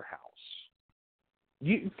a bigger house.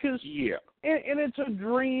 And it's a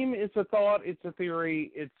dream, it's a thought, it's a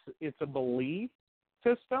theory, it's a belief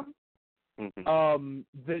system.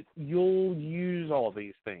 That you'll use all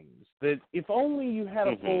these things. That if only you had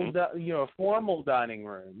a full, a formal dining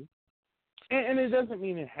room, and it doesn't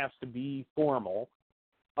mean it has to be formal.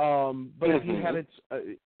 But if you had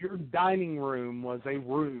your dining room was a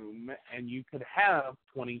room and you could have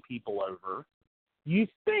 20 people over, you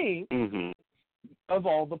think of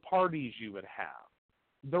all the parties you would have.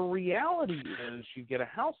 The reality is you get a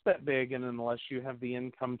house that big, and unless you have the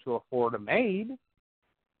income to afford a maid,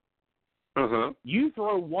 you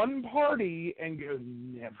throw one party and go,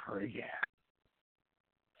 never again.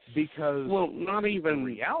 Because not even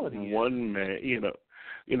reality one maid.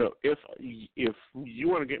 If you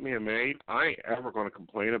want to get me a maid, I ain't ever going to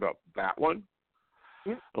complain about that one,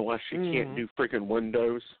 unless she can't do freaking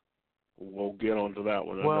windows. We'll get onto that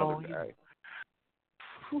one another day.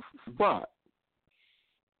 But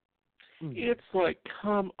it's like,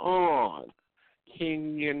 come on,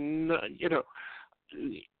 can you not,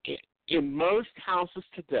 in most houses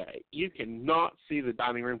today, you cannot see the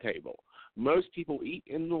dining room table. Most people eat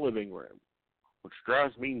in the living room, which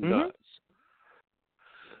drives me nuts.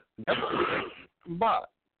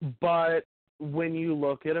 But when you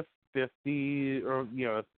look at a 50 or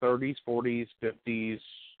 30s, 40s, 50s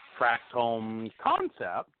tract home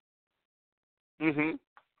concept,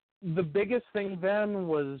 the biggest thing then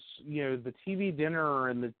was the TV dinner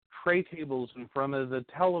and the tray tables in front of the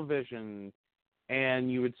television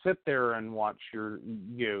and you would sit there and watch your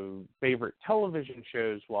favorite television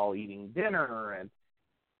shows while eating dinner, and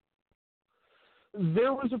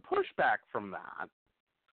there was a pushback from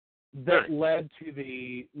that led to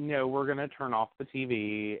the, no, we're going to turn off the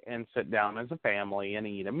TV and sit down as a family and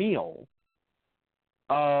eat a meal.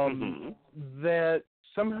 That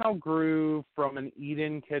somehow grew from an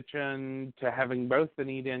eat-in kitchen to having both an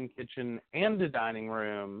eat-in kitchen and a dining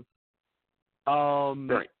room.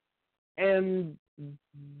 And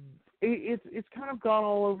it's kind of gone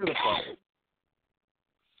all over the place.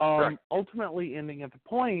 Ultimately ending at the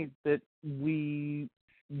point that we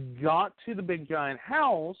got to the big giant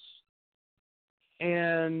house,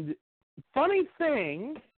 and funny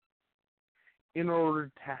thing, in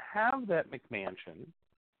order to have that McMansion,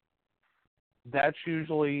 that's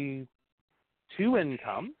usually 2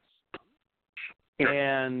 incomes,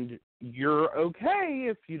 and you're okay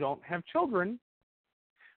if you don't have children.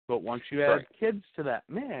 But once you add kids to that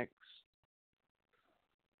mix,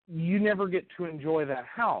 you never get to enjoy that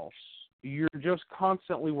house. You're just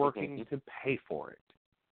constantly working to pay for it.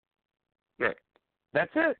 Right.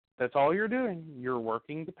 That's it. That's all you're doing. You're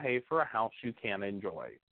working to pay for a house you can't enjoy.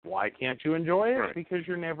 Why can't you enjoy it? Right. Because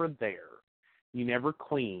you're never there. You never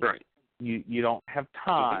clean. Right. You don't have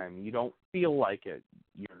time. You don't feel like it.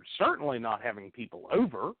 You're certainly not having people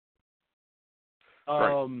over.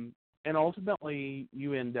 And ultimately,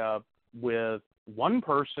 you end up with one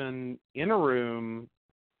person in a room.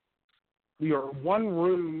 You're one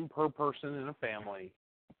room per person in a family.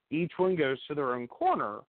 Each one goes to their own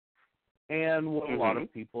corner. And what a lot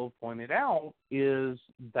of people have pointed out is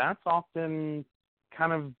that's often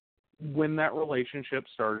kind of when that relationship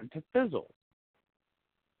started to fizzle.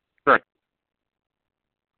 Right.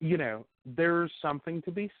 There's something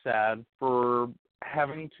to be said for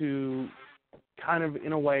having to kind of,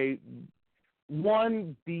 in a way,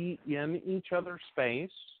 one, be in each other's space.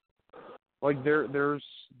 Like there's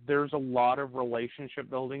a lot of relationship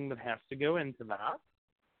building that has to go into that,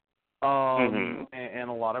 and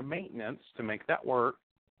a lot of maintenance to make that work,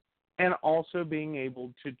 and also being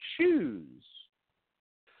able to choose,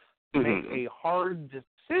 make a hard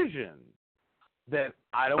decision that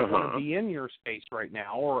I don't want to be in your space right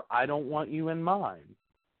now, or I don't want you in mine.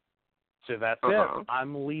 So that's it.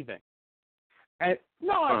 I'm leaving. And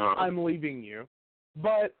not I'm leaving you,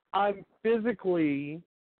 but I'm physically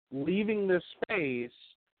leaving this space.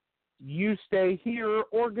 You stay here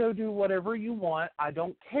or go do whatever you want. I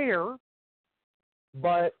don't care,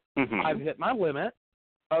 but I've hit my limit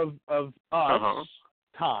of us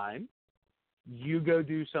time. You go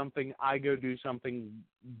do something, I go do something,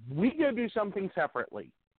 we go do something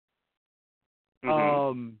separately.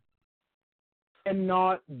 And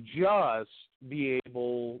not just be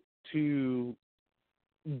able to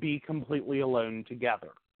be completely alone together.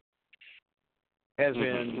 As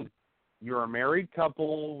in, you're a married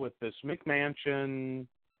couple with this McMansion,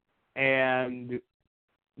 and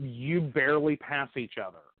you barely pass each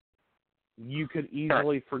other. You could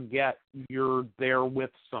easily forget you're there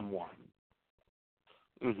with someone.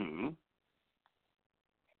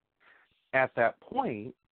 At that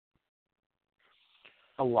point,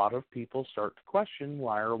 a lot of people start to question,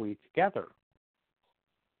 why are we together?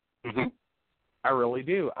 I really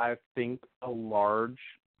do. I think a large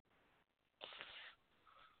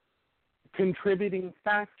contributing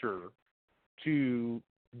factor to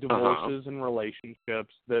divorces and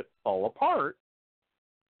relationships that fall apart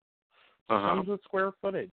comes with square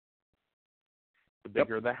footage. The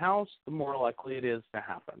bigger the house, the more likely it is to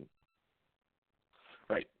happen.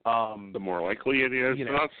 Right. The more likely it is to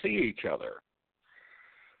not see each other.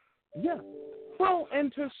 Yeah. Well,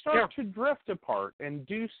 and to start to drift apart and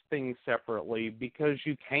do things separately because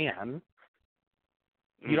you can.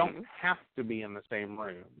 You don't have to be in the same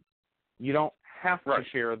room. You don't have to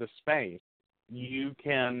share the space. You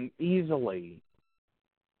can easily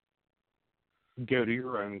go to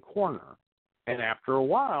your own corner. And after a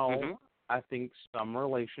while, I think some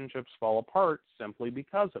relationships fall apart simply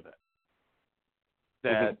because of it.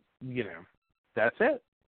 That, that's it.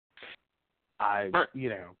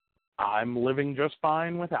 I'm living just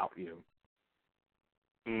fine without you.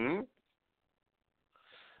 And,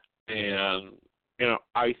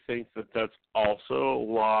 I think that that's also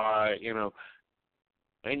why,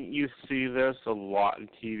 and you see this a lot in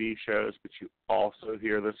TV shows, but you also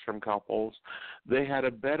hear this from couples. They had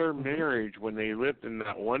a better marriage when they lived in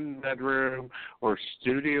that one-bedroom or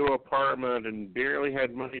studio apartment and barely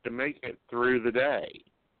had money to make it through the day.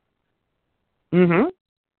 Well,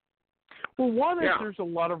 one is there's a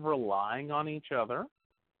lot of relying on each other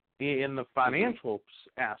in the financial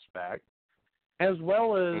aspect, as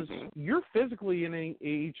well as Mm-hmm. you're physically in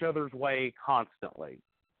each other's way constantly.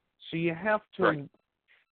 So you have to, Right.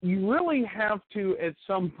 you really have to, at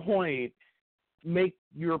some point, make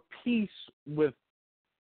your peace with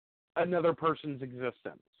another person's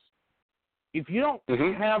existence. If you don't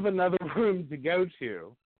Mm-hmm. have another room to go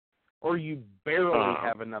to, or you barely Uh-huh.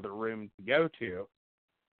 have another room to go to,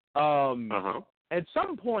 Uh-huh. at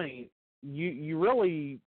some point, you're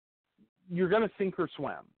going to sink or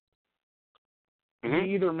swim. You Mm-hmm.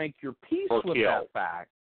 either make your peace Or with kill. that fact,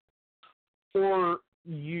 or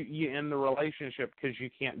you end the relationship because you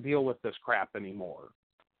can't deal with this crap anymore.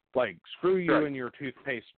 Like, screw you Right. and your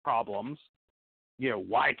toothpaste problems. You know,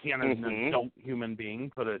 why can't an Mm-hmm. adult human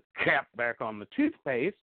being put a cap back on the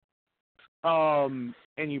toothpaste? And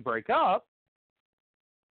you break up,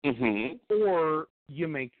 Mm-hmm. or you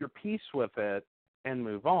make your peace with it and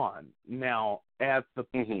move on. Now, at the,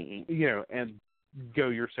 Mm-hmm. you know, and go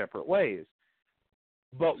your separate ways.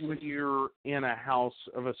 But when you're in a house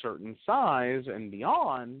of a certain size and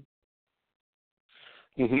beyond,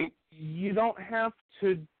 Mm-hmm. you don't have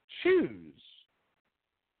to choose.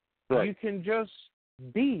 Right. You can just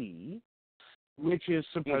be, which is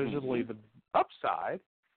supposedly Mm-hmm. the upside.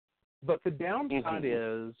 But the downside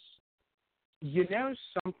is, you know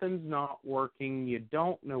something's not working. You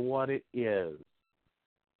don't know what it is.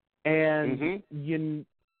 And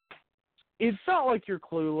it's not like you're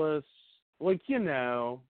clueless. Like, you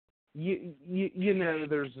know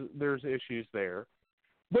there's issues there.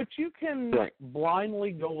 But you can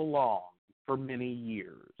blindly go along for many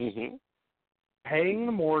years. Mm-hmm. Paying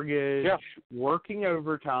the mortgage, working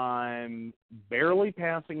overtime, barely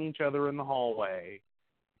passing each other in the hallway,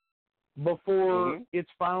 before it's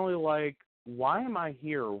finally like, why am I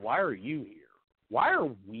here? Why are you here? Why are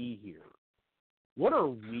we here? What are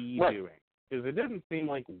we doing? Because it didn't seem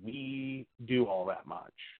like we do all that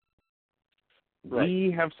much. Right.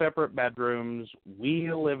 We have separate bedrooms.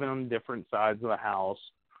 We live on different sides of the house.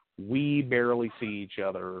 We barely see each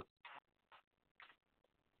other.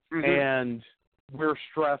 Mm-hmm. And we're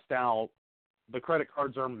stressed out. The credit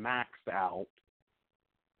cards are maxed out.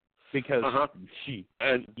 Because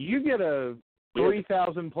and you get a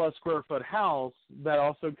 3,000 plus square foot house that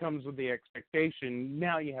also comes with the expectation,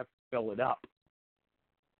 now you have to fill it up.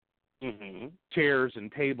 Mm-hmm. Chairs and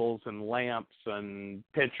tables and lamps and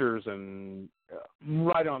pictures and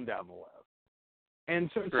right on down the list. And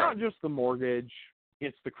so it's not just the mortgage,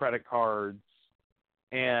 it's the credit cards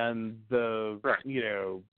and the,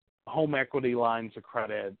 home equity lines of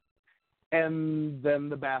credit, and then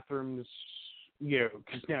the bathrooms,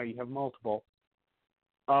 because now you have multiple.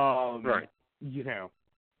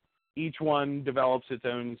 Each one develops its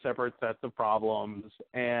own separate sets of problems,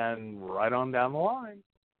 and right on down the line.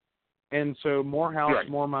 And so more house,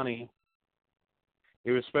 more money.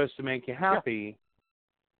 It was supposed to make you happy,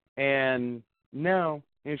 and no,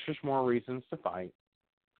 it's just more reasons to fight.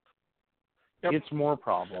 Yep. It's more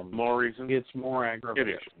problems. More reasons. It's more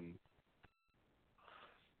aggravation.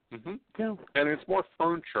 It is. Mm-hmm. Yeah. And it's more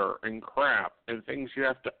furniture and crap and things you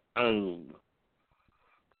have to own.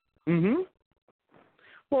 Mm-hmm.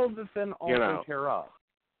 Well, that then also tear up.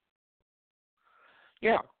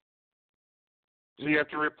 Yeah. So you have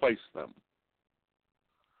to replace them.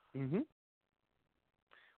 Mm-hmm.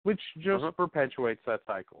 Which just perpetuates that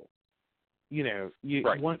cycle.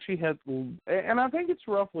 Once you have, and I think it's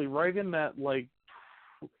roughly right in that, like,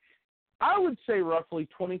 I would say roughly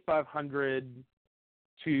 2,500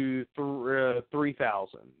 to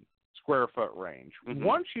 3,000 square foot range. Mm-hmm.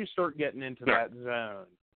 Once you start getting into that zone,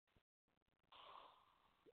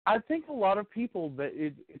 I think a lot of people that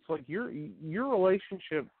it's like your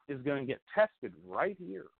relationship is going to get tested right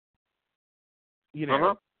here.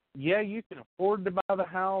 Yeah, you can afford to buy the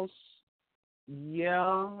house.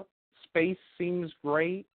 Yeah, space seems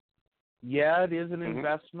great. Yeah, it is an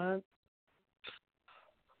investment.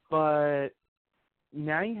 But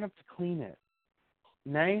now you have to clean it.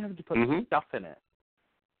 Now you have to put stuff in it.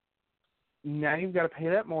 Now you've got to pay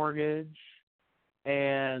that mortgage,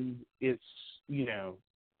 and it's,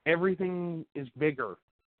 everything is bigger,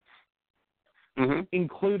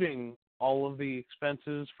 including all of the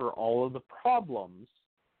expenses for all of the problems,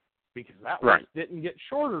 because that list didn't get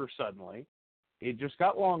shorter suddenly. It just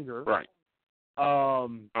got longer. Right.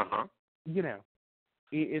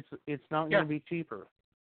 It's not going to be cheaper.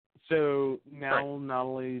 So now not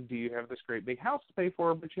only do you have this great big house to pay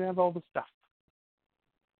for, but you have all the stuff.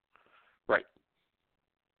 Right.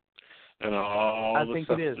 And all I the think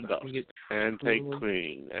stuff it is. to dust and take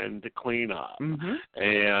clean and to clean up. Mm-hmm.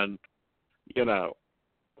 And,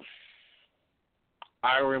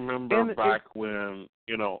 I remember back when,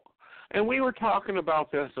 And we were talking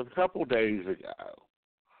about this a couple days ago.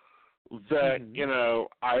 That, you know,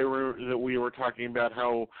 that we were talking about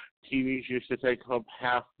how TVs used to take up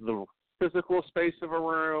half the physical space of a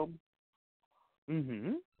room.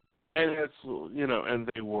 Mhm. And it's, you know, and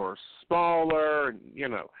they were smaller, and, you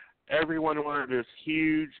know, everyone wanted this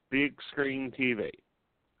huge, big screen TV.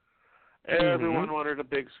 Everyone wanted a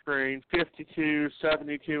big screen, 52,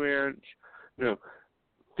 72-inch, you know,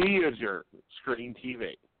 theater screen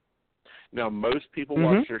TV. Now, most people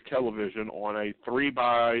watch their television on a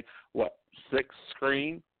 3x6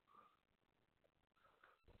 screen?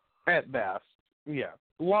 At best, yeah.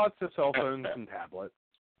 Lots of cell phones and tablets.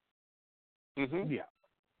 Yeah.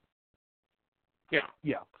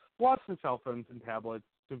 Yeah. Lots of cell phones and tablets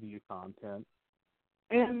to view content.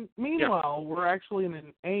 And meanwhile, we're actually in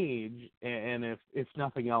an age, and if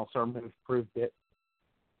nothing else, our move proved it,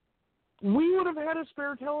 we would have had a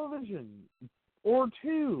spare television or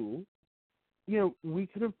two. You know, we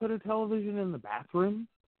could have put a television in the bathroom,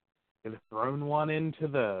 could have thrown one into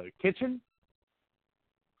the kitchen.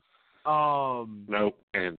 No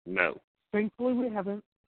and no. Thankfully, we haven't.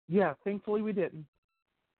 Yeah, thankfully we didn't.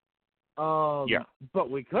 But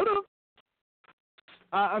we could have.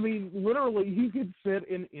 I mean, literally, you could sit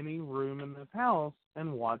in any room in this house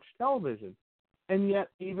and watch television. And yet,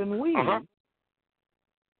 even we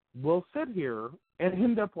will sit here and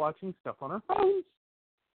end up watching stuff on our phones.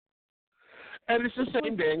 And it's the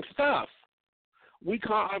same dang stuff. We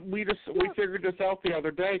figured this out the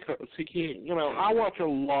other day because you know, I watch a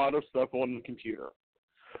lot of stuff on the computer.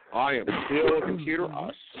 I am still a computer.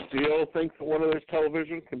 I still think that one of those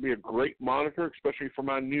televisions can be a great monitor, especially for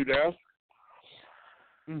my new desk.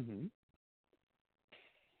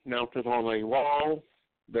 Mounted on a wall,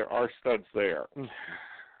 there are studs there.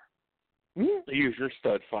 Use your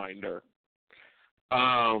stud finder.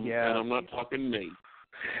 And I'm not talking me.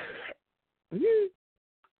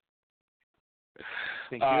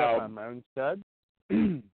 Think I found my own stud?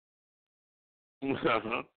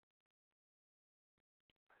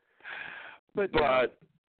 But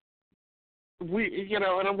we, you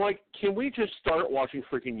know, and I'm like, can we just start watching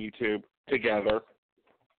freaking YouTube together?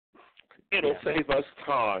 It'll save us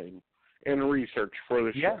time and research for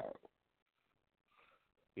the show.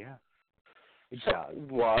 Yeah. So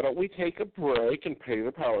why don't we take a break and pay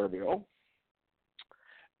the power bill?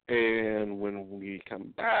 And when we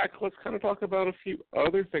come back, let's kind of talk about a few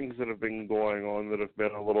other things that have been going on that have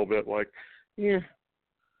been a little bit like,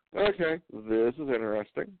 okay, this is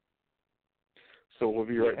interesting. So we'll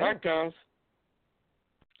be right back, guys.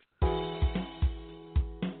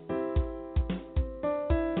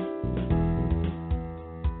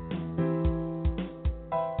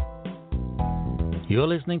 You're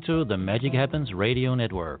listening to The Magic Happens Radio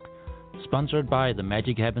Network, sponsored by The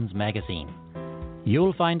Magic Happens magazine.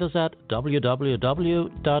 You'll find us at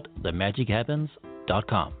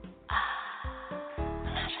www.themagichappens.com.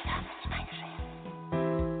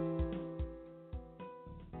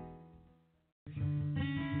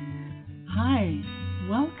 Hi,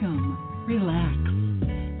 welcome, relax,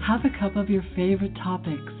 have a cup of your favorite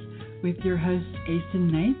topics with your hosts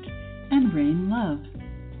Asen Knight and Rain Love.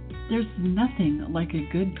 There's nothing like a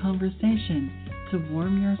good conversation to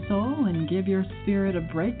warm your soul and give your spirit a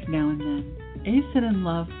break now and then. Asen and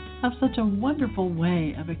Love have such a wonderful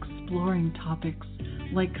way of exploring topics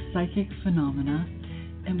like psychic phenomena,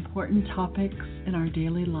 important topics in our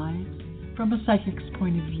daily lives from a psychic's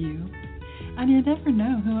point of view, and you never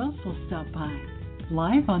know who else will stop by,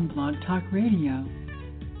 live on Blog Talk Radio.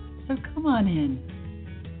 So come on in.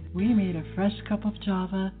 We made a fresh cup of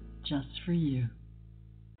Java just for you.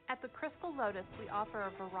 At the Crystal Lotus, we offer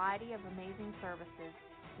a variety of amazing services,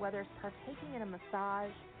 whether it's partaking in a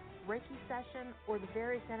massage, Reiki session, or the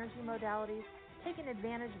various energy modalities, taking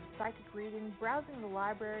advantage of psychic reading, browsing the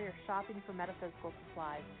library, or shopping for metaphysical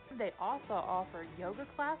supplies. They also offer yoga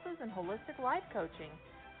classes and holistic life coaching.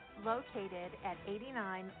 Located at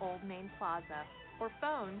 89 Old Main Plaza, or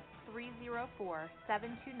phone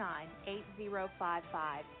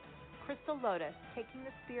 304-729-8055. Crystal Lotus, taking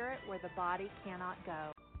the spirit where the body cannot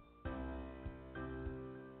go.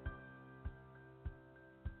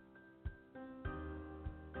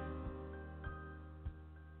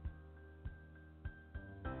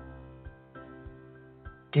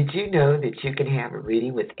 Did you know that you can have a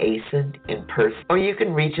reading with Asen in person, or you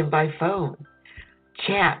can reach him by phone,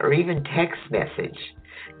 chat, or even text message?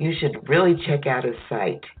 You should really check out his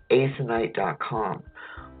site, asenite.com,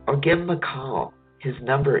 or give him a call. His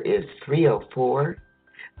number is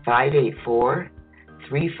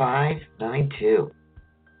 304-584-3592.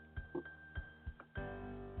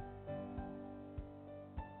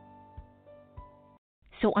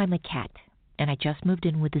 So I'm a cat, and I just moved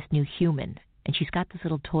in with this new human, and she's got this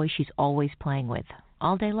little toy she's always playing with,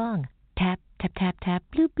 all day long. Tap, tap, tap, tap,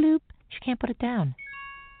 bloop, bloop. She can't put it down.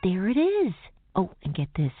 There it is. Oh, and get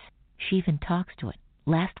this. She even talks to it.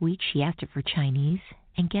 Last week she asked it for Chinese,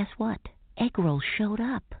 and guess what? Egg rolls showed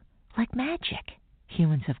up. Like magic.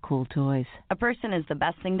 Humans have cool toys. A person is the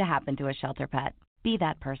best thing to happen to a shelter pet. Be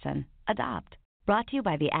that person. Adopt. Brought to you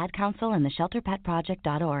by the Ad Council and the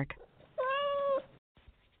ShelterPetProject.org.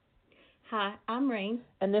 Hi, I'm Rain.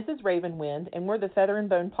 And this is Raven Wind, and we're the Feather and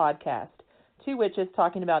Bone Podcast. Two witches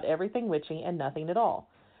talking about everything witchy and nothing at all.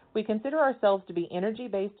 We consider ourselves to be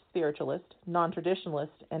energy-based spiritualists,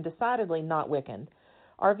 non-traditionalists, and decidedly not Wiccan.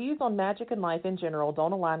 Our views on magic and life in general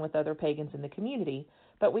don't align with other pagans in the community,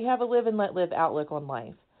 but we have a live and let live outlook on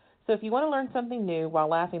life. So if you want to learn something new while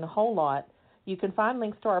laughing a whole lot, you can find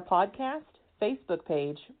links to our podcast, Facebook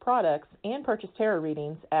page, products, and purchase tarot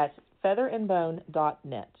readings at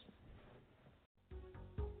featherandbone.net.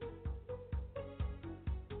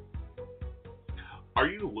 Are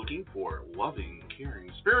you looking for loving, caring,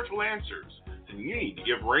 spiritual answers? Then you need to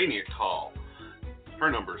give Rainey a call. Her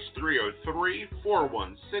number is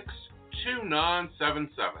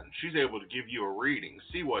 303-416-2977. She's able to give you a reading,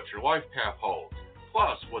 see what your life path holds,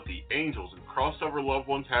 plus what the angels and crossover loved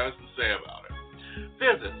ones has to say about it.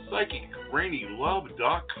 Visit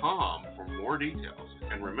PsychicRaineylove.com for more details.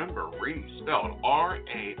 And remember, Rainey spelled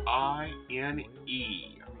R-A-I-N-E.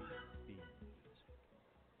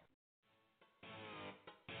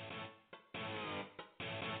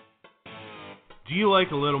 Do you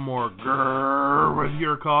like a little more grrr with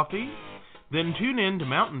your coffee? Then tune in to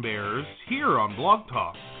Mountain Bears here on Blog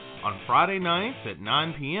Talk on Friday nights at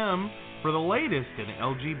 9 p.m. for the latest in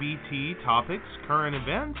LGBT topics, current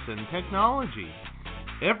events, and technology.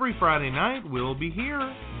 Every Friday night we'll be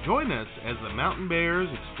here. Join us as the Mountain Bears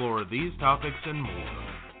explore these topics and more.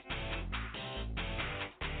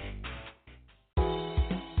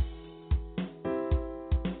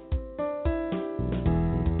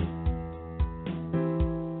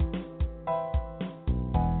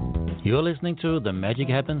 You're listening to the Magic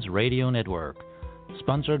Happens Radio Network,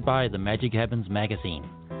 sponsored by the Magic Happens magazine.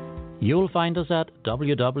 You'll find us at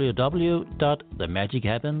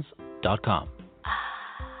www.themagichappens.com.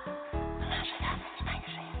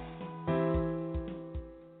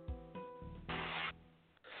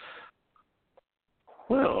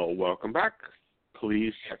 Well, welcome back.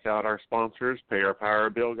 Please check out our sponsors, Pay Our Power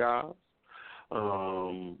Bill, guys.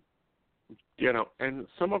 And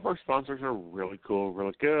some of our sponsors are really cool,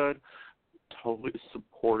 really good, totally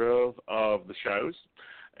supportive of the shows.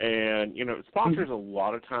 And, sponsors a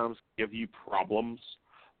lot of times give you problems,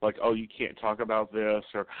 like, oh, you can't talk about this,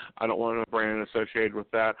 or I don't want a brand associated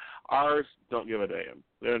with that. Ours don't give a damn.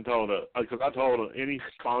 They told us, because I told any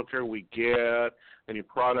sponsor we get, any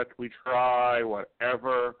product we try,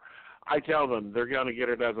 whatever, I tell them they're going to get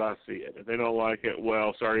it as I see it. If they don't like it,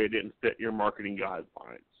 well, sorry, it didn't fit your marketing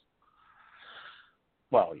guidelines.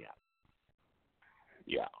 Well, yeah.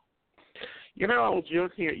 I was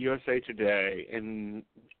looking at USA Today, and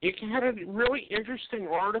it had a really interesting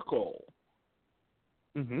article.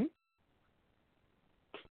 Mm-hmm.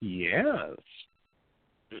 Yes.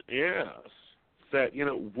 That,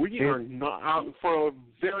 we are not, for a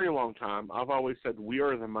very long time, I've always said we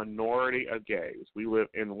are the minority of gays. We live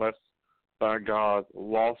in less, by God,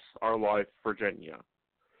 lost our life, Virginia.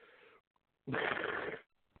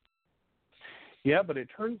 Yeah, but it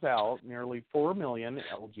turns out nearly 4 million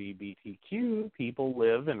LGBTQ people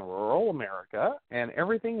live in rural America, and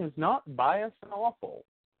everything is not biased and awful.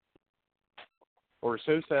 Or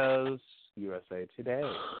so says USA Today.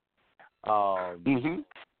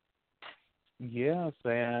 Yes,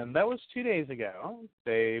 and that was 2 days ago.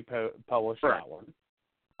 They published that one.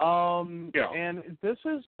 And this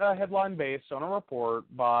is a headline based on a report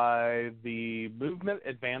by the Movement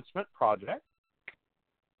Advancement Project.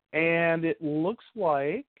 And it looks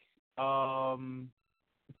like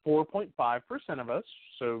 4.5% of us,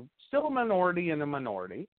 so still a minority in a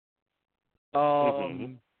minority,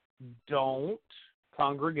 don't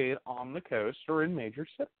congregate on the coast or in major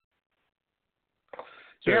cities.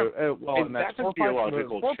 So, and that's a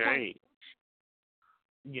theological change.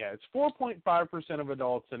 Yeah, it's 4.5% of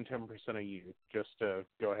adults and 10% of youth, just to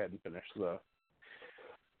go ahead and finish the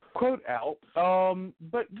quote out.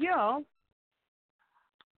 But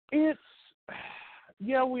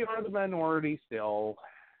we are the minority still,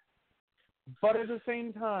 but at the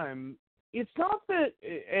same time, it's not that,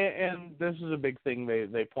 and this is a big thing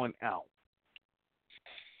they point out,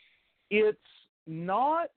 it's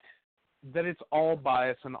not that it's all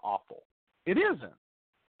bias and awful. It isn't.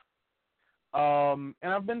 And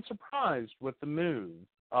I've been surprised with the move,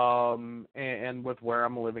 and with where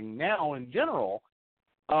I'm living now in general.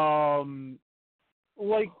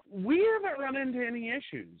 Like, we haven't run into any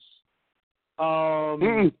issues.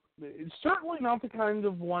 Certainly not the kind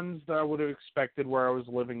of ones that I would have expected where I was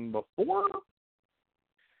living before.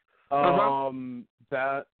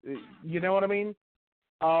 That, you know what I mean?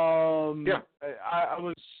 Yeah.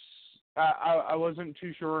 I wasn't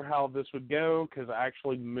too sure how this would go because I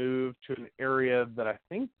actually moved to an area that I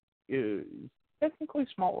think is technically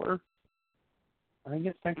smaller. I think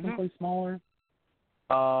it's technically smaller.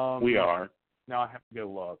 We are. Now I have to go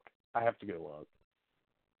look.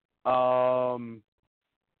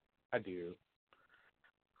 I do.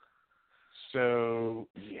 So,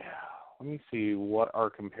 yeah. Let me see what our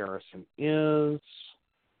comparison is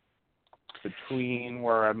between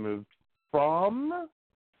where I moved from,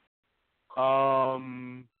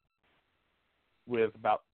 with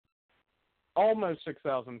about almost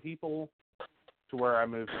 6,000 people, to where I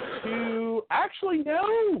moved to. Actually,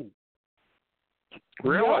 no.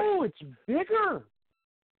 Really? No, it's bigger.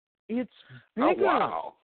 It's bigger. Oh,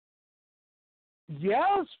 wow.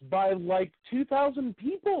 Yes, by like 2,000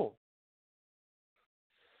 people.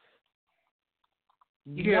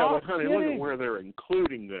 Yeah, but honey, look kidding. at where they're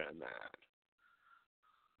including then that.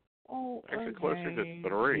 Oh, actually okay. closer to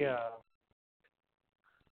 3. Yeah.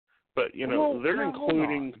 But, they're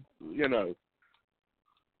including,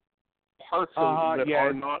 parts of that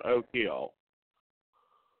are not Oak Hill.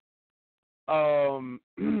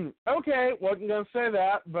 Okay, wasn't going to say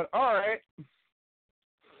that, but all right.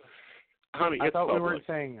 Honey, I it's thought public. we weren't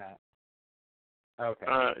saying that. Okay.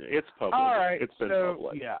 It's public. All right. It's been so,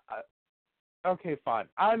 public. Yeah. Okay, fine.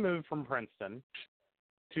 I moved from Princeton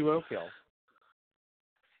to Oak Hill.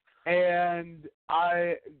 And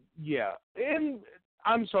and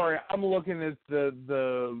I'm sorry, I'm looking at the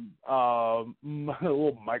little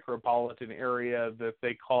micropolitan area that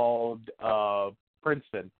they called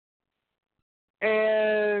Princeton.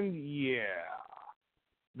 And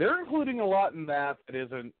they're including a lot in that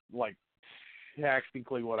isn't like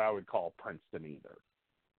technically what I would call Princeton either.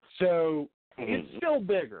 So it's still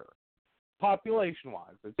bigger,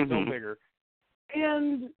 population-wise. It's still bigger.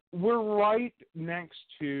 And we're right next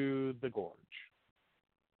to the gorge.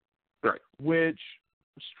 Right. Which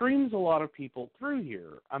streams a lot of people through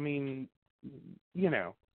here. I mean,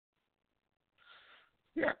 Yeah.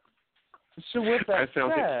 So with that I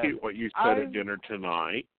found said, it cute what you said at dinner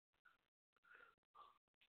tonight.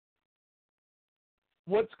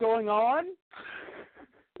 What's going on?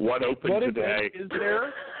 What opened today? Is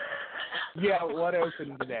there? Yeah, what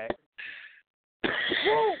opened today?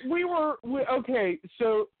 Well, okay,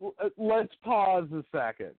 so let's pause a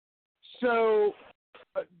second. So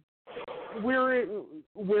where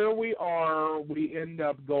we are, we end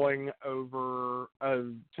up going over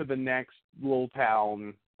to the next little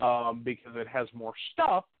town because it has more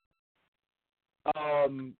stuff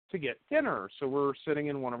to get dinner. So we're sitting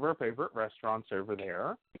in one of our favorite restaurants over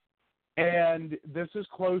there, and this is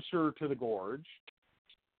closer to the gorge.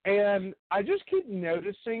 And I just keep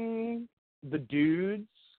noticing the dudes,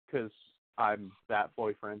 because I'm that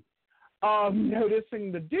boyfriend,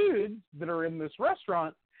 noticing the dudes that are in this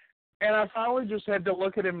restaurant, and I finally just had to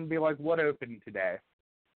look at him and be like, what opened today?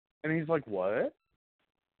 And he's like, what?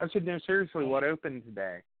 I said, no, seriously, what opened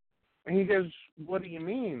today? And he goes, what do you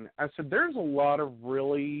mean? I said, there's a lot of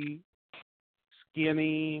really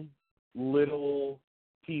skinny, little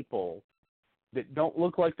people that don't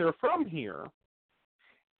look like they're from here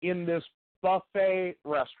in this buffet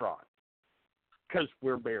restaurant. Because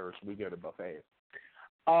we're bears, we go to buffets.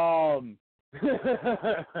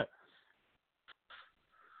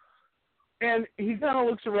 And he kind of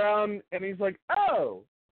looks around and he's like, oh,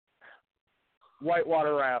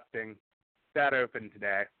 whitewater rafting. That opened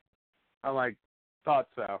today. I'm like, thought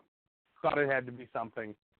so. Thought it had to be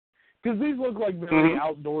something. Because these look like very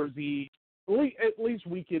outdoorsy, at least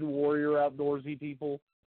Weekend Warrior outdoorsy people.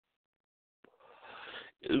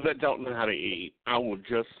 That don't know how to eat. I will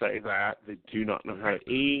just say that. They do not know how to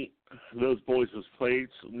eat. Those boys'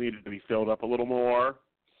 plates needed to be filled up a little more.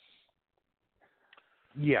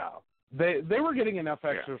 Yeah. They were getting enough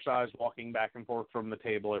exercise walking back and forth from the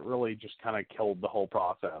table. It really just kind of killed the whole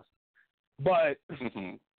process. But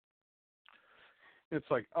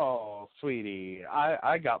it's like, oh, sweetie,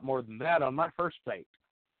 I got more than that on my first plate.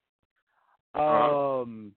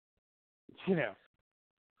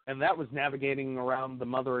 And that was navigating around the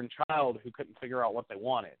mother and child who couldn't figure out what they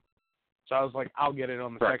wanted. So I was like, I'll get it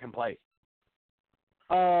on the second plate.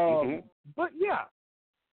 But yeah,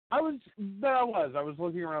 I was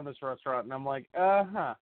looking around this restaurant and I'm like,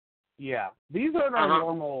 Yeah, these aren't our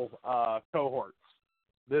normal cohorts.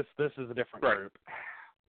 This is a different group.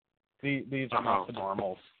 These are not the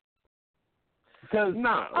normals. Because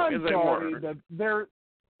I'm sorry, they're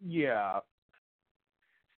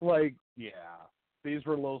these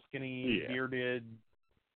were little skinny bearded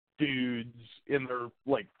dudes in their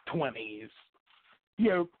 20s.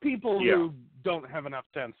 People who don't have enough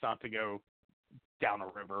sense not to go down a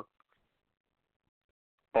river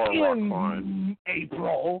or rock in climb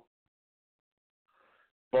April.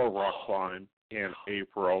 Or rock climb in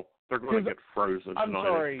April. They're going to get frozen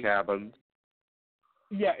tonight in cabins.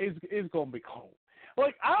 Yeah, it's going to be cold.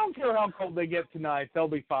 I don't care how cold they get tonight. They'll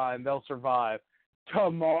be fine. They'll survive.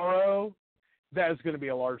 Tomorrow, that is going to be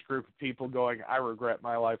a large group of people going, I regret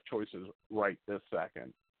my life choices right this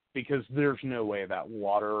second. Because there's no way that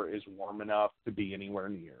water is warm enough to be anywhere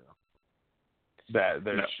near. There's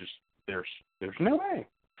no way.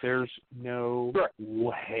 There's no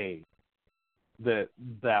way that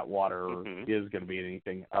water is going to be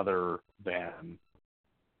anything other than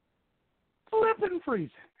flipping freezing.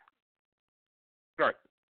 Right.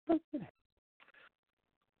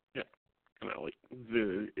 Yeah.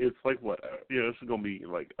 It's what? This is going to be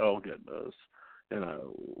oh goodness.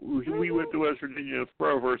 We went to West Virginia and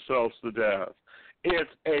froze ourselves to death. It's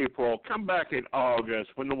April. Come back in August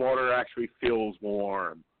when the water actually feels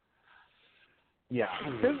warm. Yeah.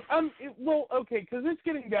 Because it's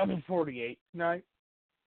getting down to 48 tonight.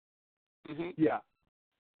 Mm-hmm. Yeah.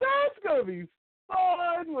 That's going to be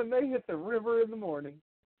fun when they hit the river in the morning.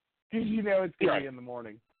 Because it's going to be in the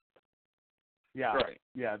morning. Yeah. Right.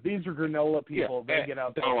 Yeah. These are granola people. Yeah. They get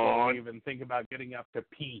up there and even think about getting up to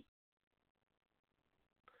pee.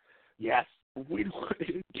 Yes. We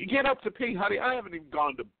get up to pee, honey. I haven't even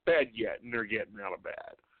gone to bed yet, and they're getting out of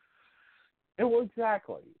bed. Well,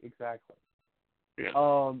 exactly.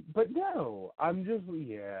 Yeah. But no, I'm just this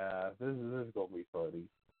is gonna be funny.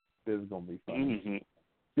 This is gonna be funny. Mm-hmm.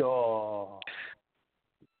 Oh.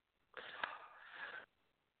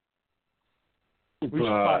 We should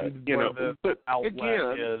find where the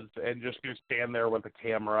outlet is and just go stand there with a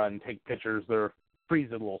camera and take pictures. They're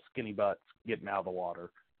freezing little skinny butts getting out of the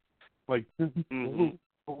water.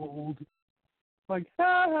 Cold.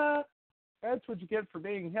 That's what you get for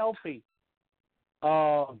being healthy.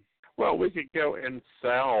 Well, we could go and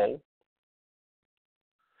sell,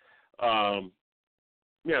 hot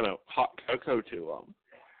cocoa to them.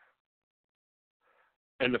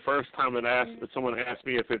 And the first time someone asked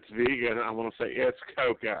me if it's vegan, I'm going to say it's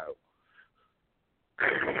cocoa.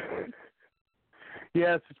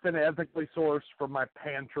 Yes, it's been ethically sourced from my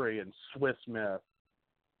pantry in Swiss Miss.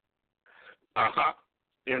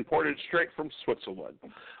 Imported straight from Switzerland.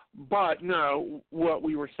 But no, what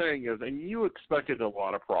we were saying is, and you expected a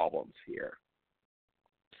lot of problems here.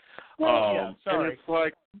 Well, sorry. And it's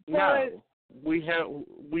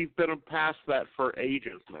we've been past that for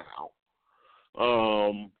ages now.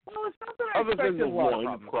 It's not that I other than the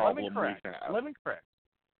one problem we have. Let me correct.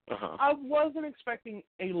 I wasn't expecting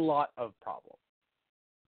a lot of problems.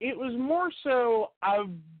 It was more so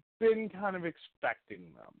I've been kind of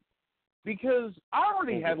expecting them. Because I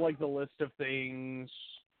already had the list of things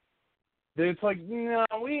that it's no,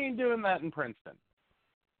 we ain't doing that in Princeton.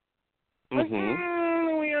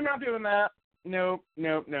 We are not doing that. Nope.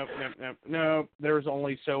 There's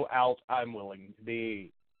only so out I'm willing to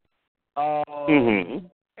be.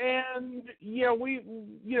 And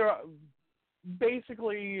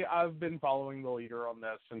basically I've been following the leader on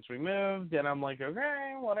this since we moved, and I'm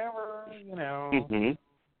okay, whatever,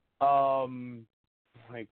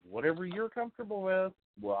 whatever you're comfortable with,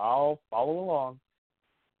 well, I'll follow along.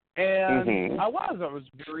 And I was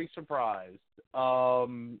very surprised.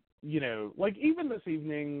 Even this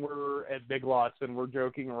evening we're at Big Lots and we're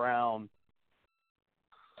joking around,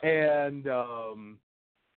 and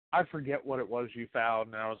I forget what it was you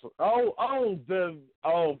found, and I was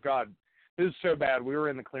oh God, this is so bad. We were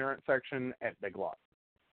in the clearance section at Big Lots.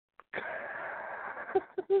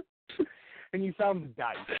 And you found the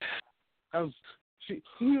dice. And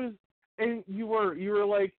you were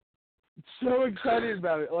so excited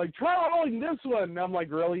about it. Try rolling this one. And I'm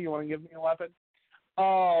really? You want to give me a weapon?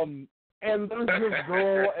 And there's this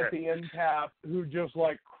girl at the end cap who just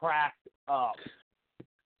cracked up.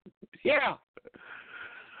 Yeah.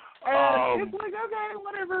 And it's okay,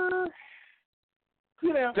 whatever.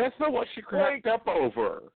 That's not what she cracked up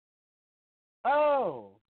over.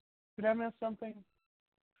 Oh. Did I miss something?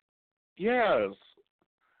 Yes.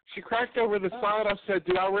 She cracked over the side. I said,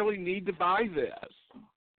 do I really need to buy this?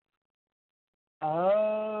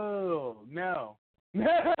 Oh, no. The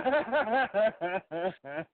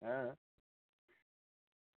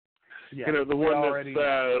one that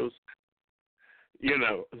says,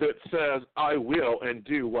 that says, I will and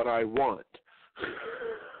do what I want.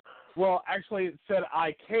 Well, actually, it said,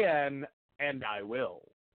 I can and I will.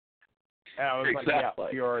 And I was exactly.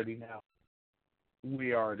 like, yeah,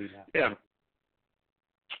 we already know. Yeah.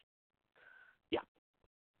 Yeah.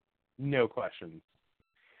 No questions.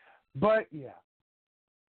 But, yeah.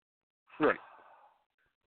 Right.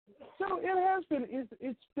 So it has been,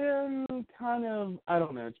 it's been kind of, I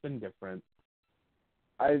don't know, it's been different.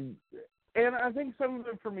 And I think some of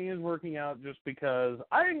it for me is working out just because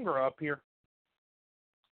I didn't grow up here.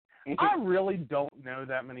 I really don't know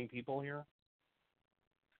that many people here.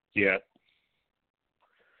 Yeah.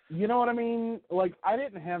 You know what I mean? Like, I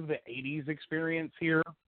didn't have the 80s experience here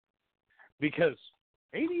because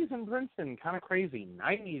 80s in Princeton, kind of crazy.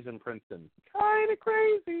 90s in Princeton, kind of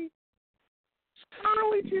crazy.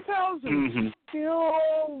 Early 2000s, still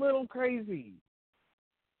a little crazy.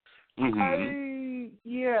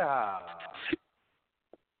 Yeah.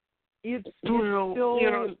 It's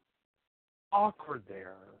still awkward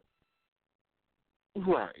there.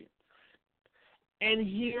 Right. And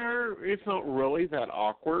here, it's not really that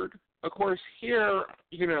awkward. Of course, here,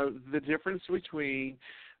 the difference between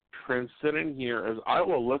Princeton and here is I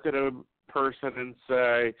will look at a person and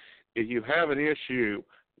say, if you have an issue,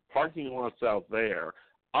 parking lot's out there.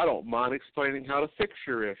 I don't mind explaining how to fix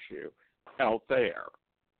your issue out there.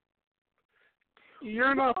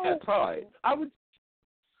 You're not that type. I would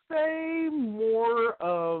say more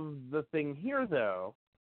of the thing here, though.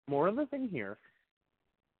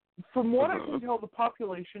 From what I can tell, the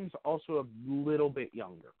population's also a little bit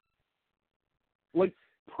younger. Like,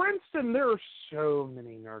 Princeton, there are so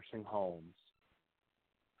many nursing homes.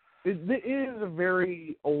 It is a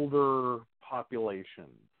very older population.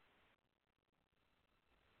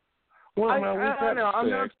 Well, I know.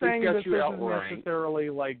 I'm not saying this isn't right.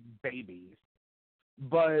 necessarily like babies,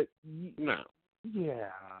 but no.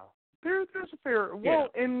 Yeah, there's a fair. Well,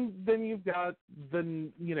 and then you've got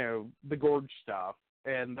the gorge stuff,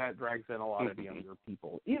 and that drags in a lot of younger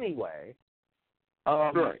people. Anyway,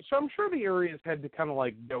 right. So I'm sure the areas had to kind of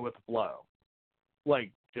like go with the flow,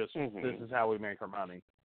 like just this is how we make our money.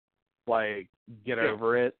 Like, get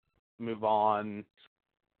over it, move on,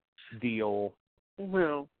 deal.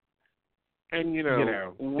 Well, and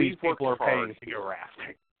these people are paying to go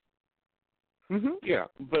rafting. Yeah,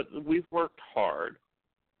 but we've worked hard.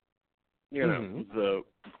 The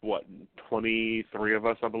 23 of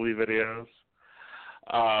us, I believe it is.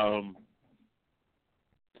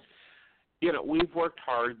 We've worked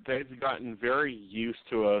hard. They've gotten very used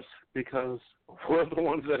to us because we're the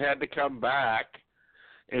ones that had to come back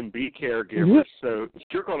and be caregivers. So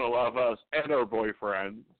you're going to love us and our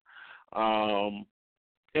boyfriends.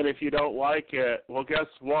 And if you don't like it, well, guess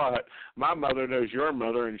what? My mother knows your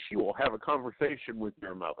mother, and she will have a conversation with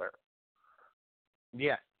your mother.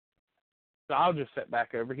 Yeah. So I'll just sit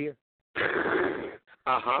back over here.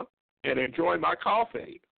 And enjoy my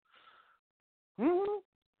coffee. Oh,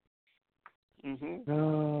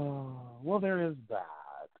 well, there is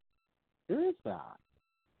that.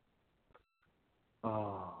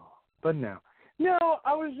 Oh, but no. No,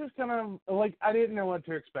 I was just kind of, like, I didn't know what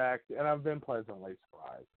to expect, and I've been pleasantly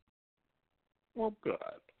surprised. Well, good.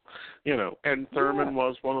 And Thurman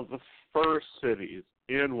was one of the first cities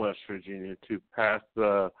in West Virginia to pass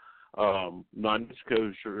the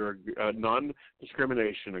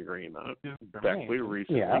non-discrimination agreement. Beckley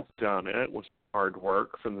recently done it with hard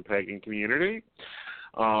work from the pagan community.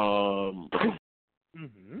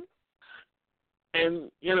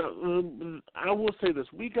 And, I will say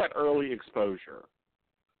this, we got early exposure.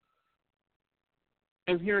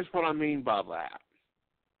 And here's what I mean by that.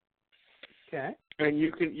 Okay. And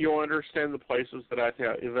you'll understand the places that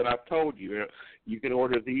I've told you. You can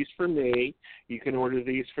order these for me. You can order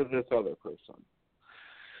these for this other person.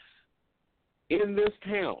 In this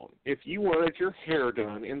town, if you wanted your hair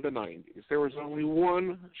done in the 90s, there was only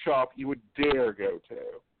one shop you would dare go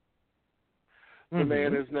to. The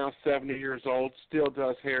man is now 70 years old, still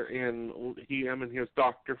does hair in him and his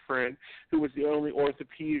doctor friend, who was the only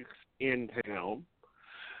orthopedics in town.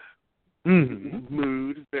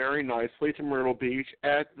 Moved very nicely to Myrtle Beach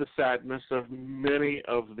at the sadness of many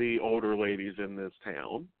of the older ladies in this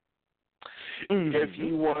town. If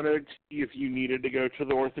you needed to go to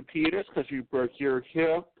the orthopedist because you broke your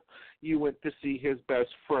hip, you went to see his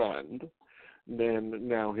best friend,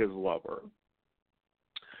 now his lover.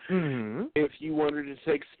 If you wanted to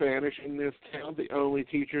take Spanish in this town, the only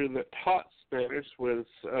teacher that taught Spanish was,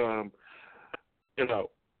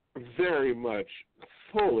 very much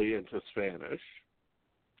fully into Spanish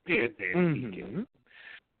and antiquing.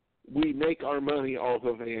 We make our money off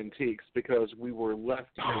of antiques because we were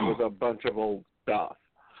left with a bunch of old stuff.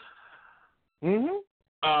 Mm-hmm.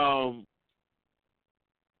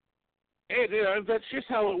 And that's just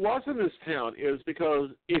how it was in this town. Is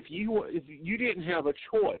because if you didn't have a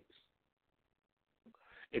choice,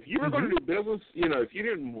 if you were going to do business, if you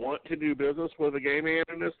didn't want to do business with a gay man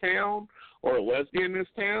in this town or a lesbian in this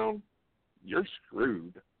town, you're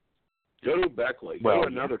screwed. Go to Beckley. Go to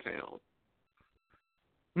another town.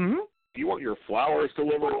 Mm-hmm. If you want your flowers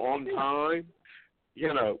delivered on time,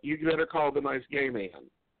 you better call the nice gay man.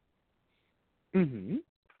 Mm-hmm.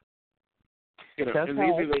 And these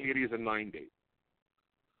are the 80s and 90s.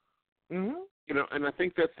 Mm-hmm. And I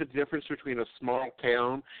think that's the difference between a small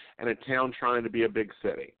town and a town trying to be a big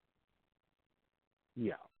city.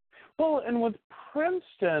 Yeah. Well, and with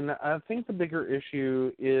Princeton, I think the bigger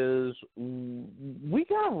issue is we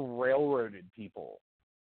got railroaded people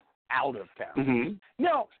out of town. Mm-hmm.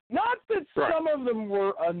 Now, not that some of them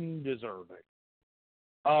were undeserving.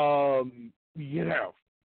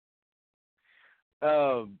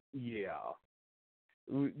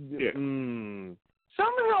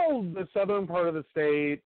 Somehow the southern part of the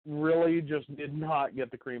state really just did not get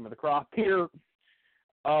the cream of the crop here.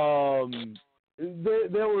 There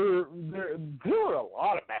were a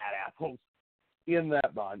lot of bad apples in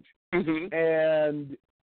that bunch, and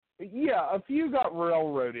a few got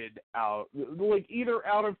railroaded out, like either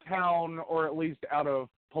out of town or at least out of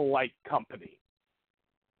polite company.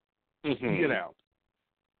 The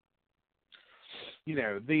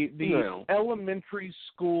elementary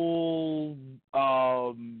school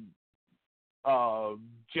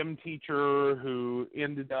gym teacher who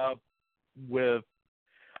ended up with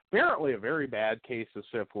apparently a very bad case of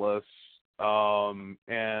syphilis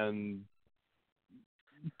and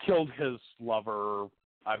killed his lover,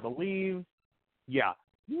 I believe. Yeah,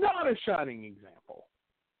 not a shining example.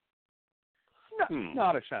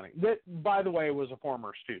 Not a shining. That, by the way, was a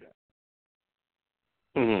former student.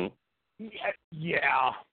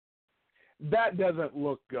 Yeah, that doesn't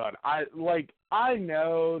look good. I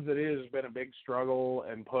know that it has been a big struggle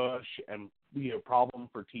and push and problem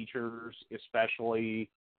for teachers, especially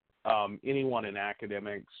anyone in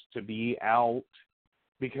academics, to be out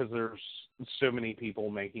because there's so many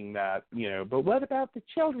people making that But what about the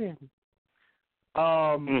children?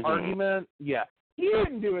 Argument? Yeah, he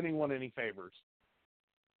didn't do anyone any favors.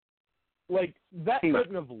 Like, that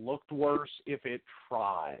couldn't have looked worse if it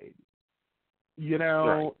tried.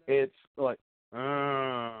 It's like,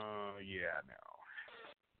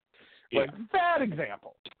 Like, bad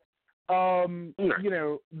example. The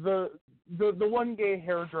one gay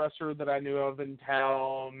hairdresser that I knew of in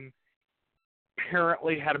town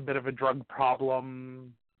apparently had a bit of a drug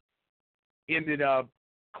problem, ended up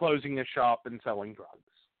closing a shop and selling drugs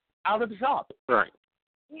out of the shop. Right.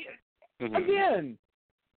 Again,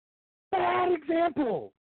 bad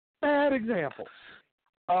example.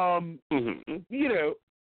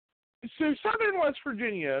 So Southern West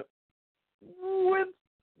Virginia, with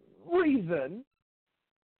reason,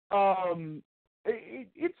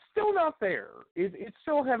 it's still not there. It's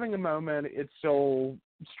still having a moment. It's still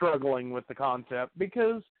struggling with the concept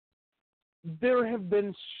because there have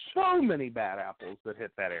been so many bad apples that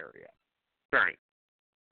hit that area. Right.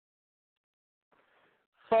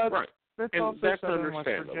 But that's also Southern West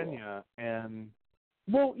Virginia. And,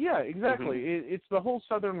 well, yeah, exactly. It's the whole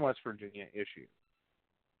Southern West Virginia issue.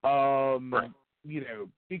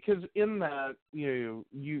 Because in that, you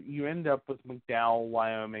end up with McDowell,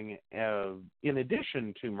 Wyoming, in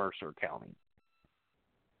addition to Mercer County.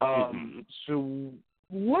 So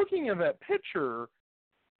looking at that picture,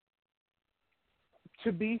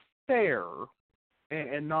 to be fair,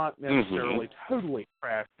 and not necessarily totally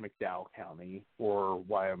trash McDowell County or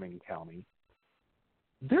Wyoming County,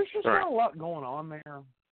 there's just not a lot going on there.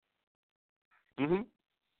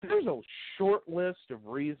 There's a short list of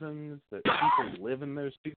reasons that people live in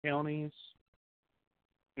those two counties.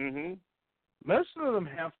 Most of them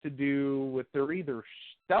have to do with they're either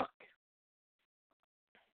stuck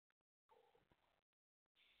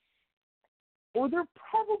or they're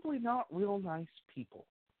probably not real nice people.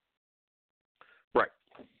 Right.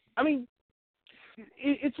 I mean,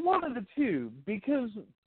 it's one of the two, because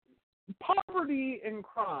poverty and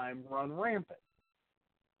crime run rampant.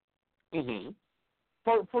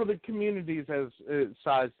 For the communities as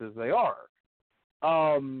sized as they are.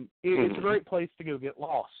 It's a great place to go get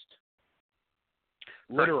lost.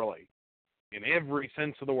 Literally. In every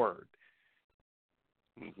sense of the word.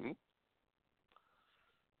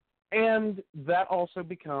 And that also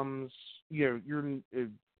becomes, McDowell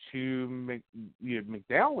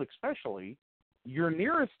especially, your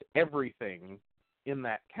nearest everything in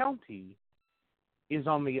that county is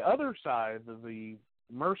on the other side of the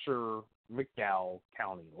Mercer McDowell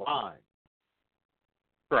County line.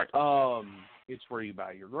 Right. It's where you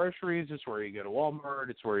buy your groceries. It's where you go to Walmart.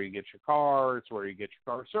 It's where you get your car. It's where you get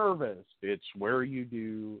your car serviced. It's where you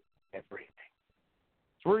do everything.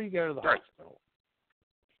 It's where you go to the hospital.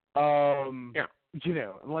 Yeah. You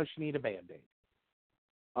know, unless you need a Band-Aid.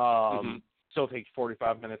 Still takes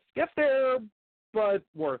 45 minutes to get there, but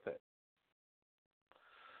worth it.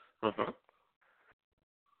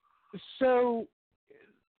 So,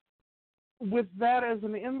 with that as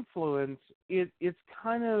an influence, it's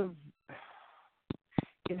kind of,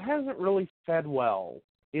 it hasn't really fed well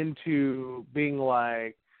into being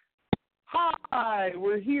like, hi,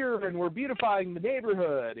 we're here and we're beautifying the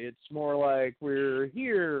neighborhood. It's more like we're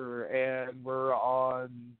here and we're on,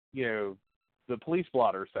 you know, the police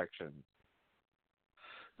blotter section.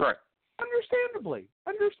 Right. Understandably.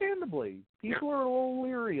 People are a little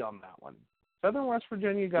leery on that one. Southern West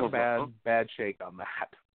Virginia got a bad shake on that.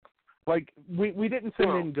 Like, we didn't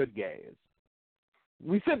send in good gays.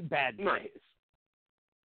 We sent bad gays.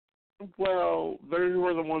 Well, they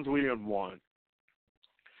were the ones we didn't want.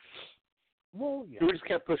 Well, yeah. We just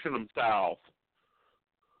kept pushing them south.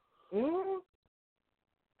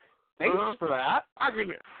 Thanks for that.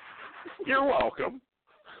 You're welcome.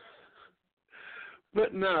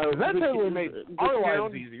 But no. That totally made our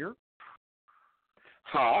lives easier.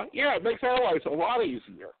 Huh? Yeah, it makes our lives a lot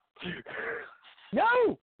easier.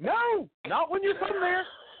 No, not when you're from there.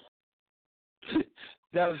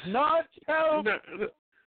 Does not help. No.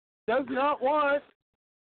 Does not want.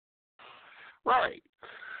 Right.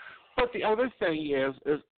 But the other thing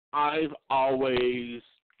is I've always,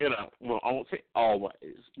 you know, well, I won't say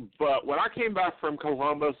always, but when I came back from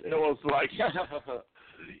Columbus, it was like,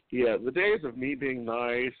 yeah, the days of me being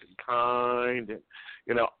nice and kind and,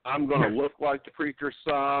 you know, I'm going to look like the preacher's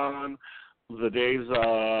son, the days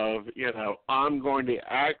of, you know, I'm going to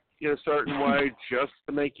act in a certain way just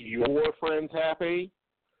to make your friends happy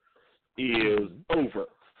is over.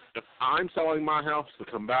 If I'm selling my house to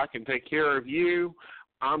come back and take care of you,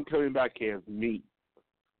 I'm coming back as me.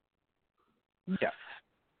 Yeah.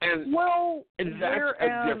 And that's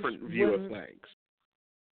a different view of things.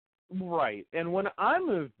 Right. And when I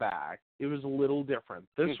moved back, it was a little different.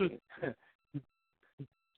 This was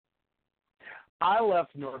I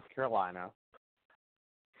left North Carolina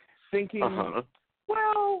thinking,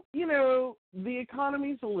 well, you know, the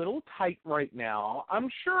economy's a little tight right now. I'm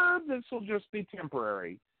sure this will just be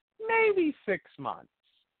temporary. Maybe 6 months.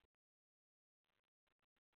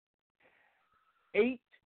 8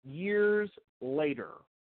 years later.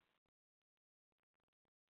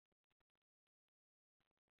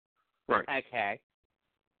 Right. Okay.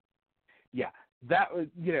 Yeah. That was,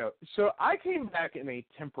 you know, so I came back in a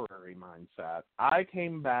temporary mindset. I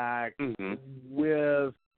came back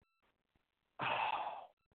with,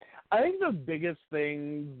 I think the biggest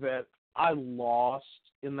thing that I lost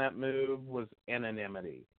in that move was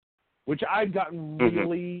anonymity, which I'd gotten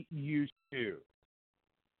really used to.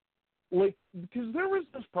 Like, because there was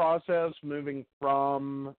this process moving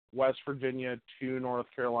from West Virginia to North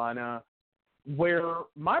Carolina where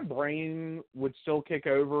my brain would still kick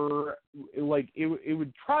over, like, it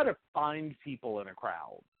would try to find people in a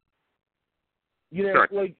crowd. You know,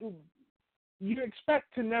 like, you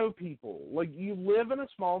expect to know people. Like, you live in a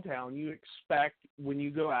small town, you expect when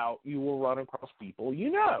you go out, you will run across people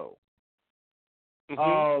you know.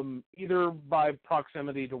 Either by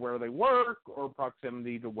proximity to where they work or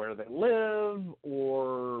proximity to where they live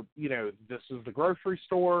or, you know, this is the grocery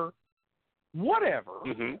store, whatever.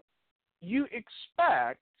 You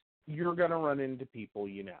expect you're going to run into people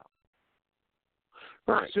you know.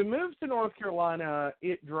 Right. To move to North Carolina,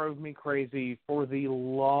 it drove me crazy for the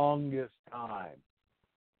longest time.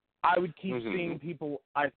 I would keep seeing people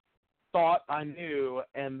I thought I knew,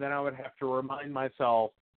 and then I would have to remind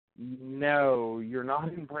myself, no, you're not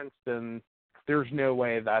in Princeton. There's no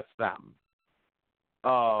way that's them.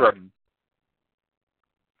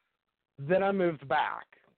 Then I moved back.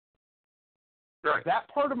 Right. That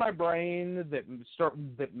part of my brain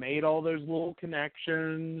that made all those little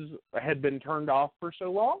connections had been turned off for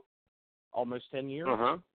so long, almost 10 years,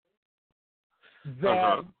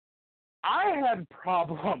 that I had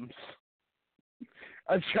problems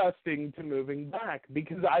adjusting to moving back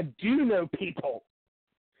because I do know people.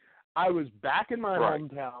 I was back in my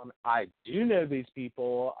hometown. I do know these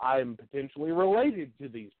people. I'm potentially related to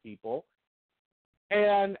these people.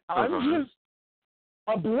 And I'm just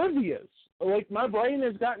oblivious. Like, my brain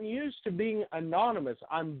has gotten used to being anonymous.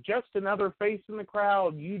 I'm just another face in the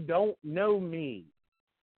crowd. You don't know me.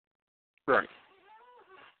 Right.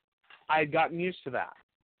 I'd gotten used to that.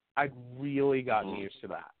 I'd really gotten used to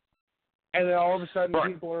that. And then all of a sudden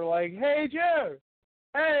Right. people are like, hey, Joe,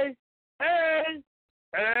 hey,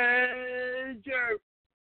 Joe.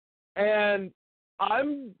 And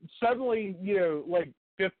I'm suddenly, like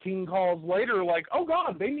 15 calls later, like, oh,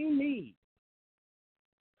 God, they mean me.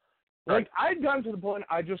 Right. Like, I'd gotten to the point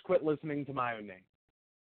I just quit listening to my own name.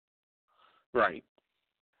 Right.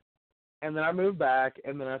 And then I moved back,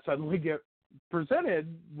 and then I suddenly get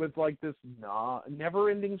presented with, like, this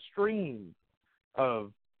never-ending stream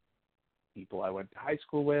of people I went to high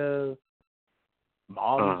school with,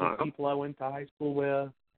 moms of people I went to high school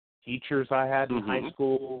with, teachers I had in high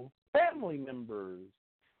school, family members,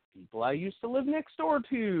 people I used to live next door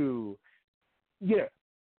to. Yeah.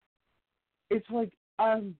 It's like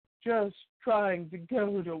I'm just trying to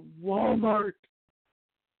go to Walmart.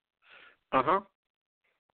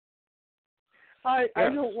 I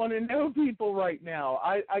don't want to know people right now.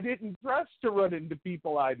 I didn't dress to run into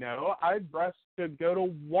people I know. I dressed to go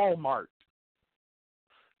to Walmart.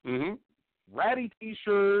 Ratty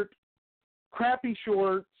T-shirt, crappy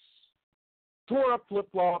shorts, tore up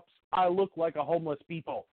flip-flops. I look like a homeless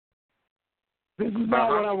people. This is not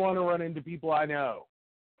what I want to run into people I know.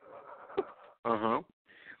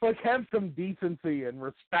 Like, have some decency and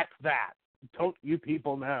respect that. Don't you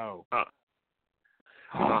people know?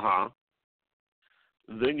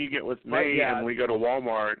 Then you get with me and we go to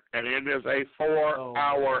Walmart, and it is a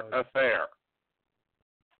 4-hour affair.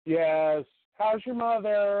 Yes. How's your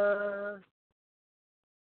mother?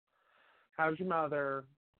 How's your mother?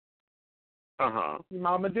 Your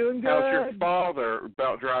mama doing good? How's your father?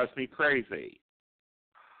 About drives me crazy.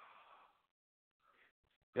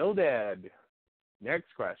 Still dead.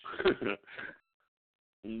 Next question.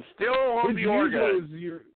 Still on the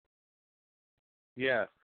organ. Yeah.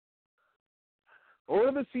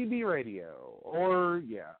 Or the CB radio. Or,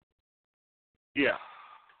 Yeah. Yeah.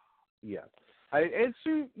 It's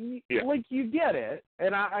like, you get it,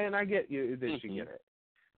 and I get you that you get it.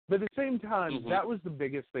 But at the same time, that was the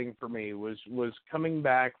biggest thing for me was coming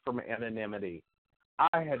back from anonymity.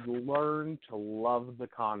 I had learned to love the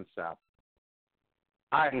concept.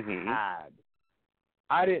 I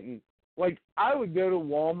didn't, like, I would go to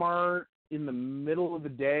Walmart in the middle of the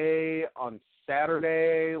day on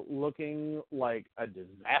Saturday looking like a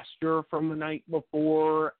disaster from the night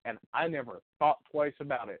before, and I never thought twice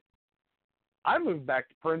about it. I moved back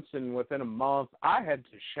to Princeton within a month. I had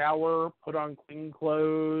to shower, put on clean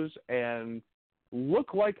clothes, and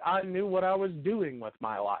look like I knew what I was doing with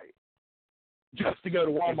my life just to go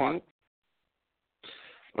to Walmart.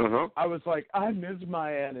 I was like, I miss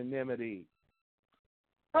my anonymity.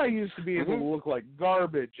 I used to be able to look like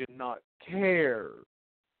garbage and not care.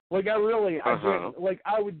 Like, I didn't. Like,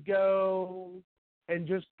 I would go and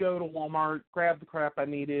just go to Walmart, grab the crap I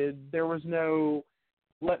needed. There was no,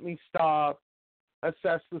 let me stop,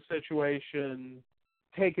 assess the situation,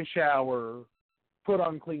 take a shower, put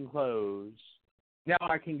on clean clothes. Now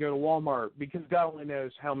I can go to Walmart because God only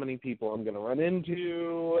knows how many people I'm going to run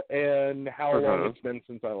into and how long it's been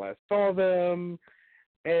since I last saw them.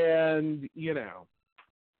 And,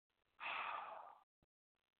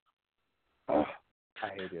 I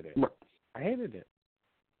hated it.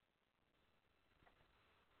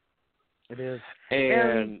 It is.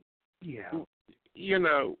 And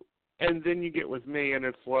and then you get with me, and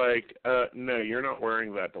it's like, no, you're not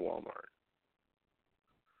wearing that to Walmart.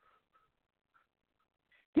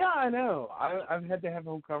 Yeah, I know. I've had to have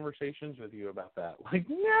whole conversations with you about that. Like,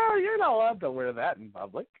 no, you're not allowed to wear that in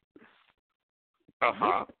public.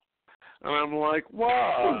 And I'm like,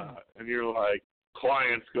 what? And you're like,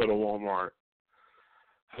 clients go to Walmart.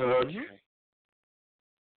 Okay.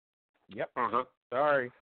 Yep.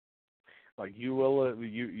 Sorry. Like, you will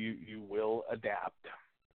you will adapt.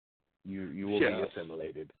 You will be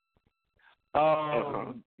assimilated.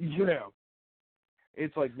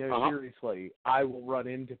 It's like, no, seriously, I will run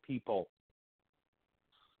into people.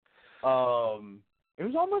 It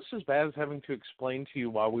was almost as bad as having to explain to you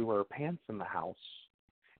why we wear pants in the house,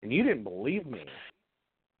 and you didn't believe me.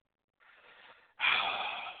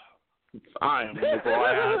 I am glad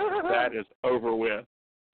that is over with.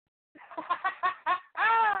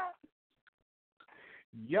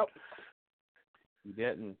 Yep. You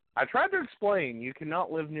didn't. I tried to explain you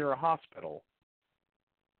cannot live near a hospital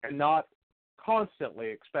and not constantly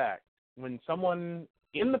expect when someone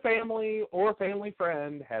in the family or a family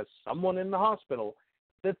friend has someone in the hospital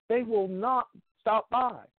that they will not stop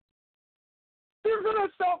by. They're going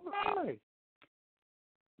to stop by.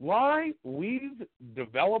 Why? We've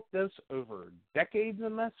developed this over decades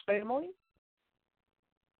in this family.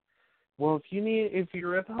 Well, if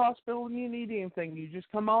you're at the hospital and you need anything, you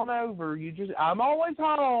just come on over. I'm always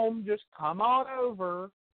home. Just come on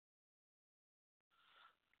over.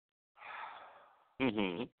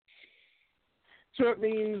 Mhm. So it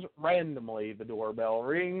means randomly the doorbell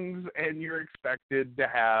rings and you're expected to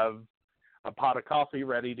have a pot of coffee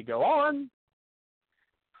ready to go on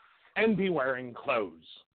and be wearing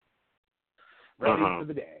clothes. Ready for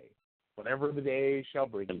the day, whatever the day shall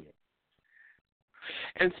bring you.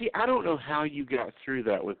 And see, I don't know how you got through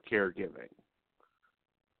that with caregiving.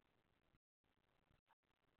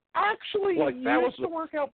 Actually, Like, that used was to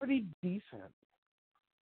work out pretty decent.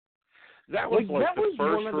 That was that the was one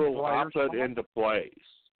first of the rule I brighter put into place.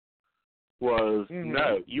 Was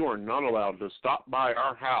no, you are not allowed to stop by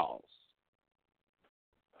our house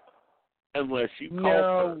unless you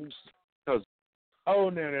call first. 'Cause oh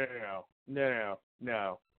no.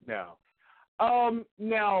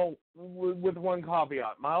 Now with one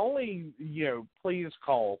caveat, my only please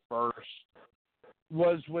call first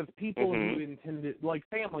was with people who intended, like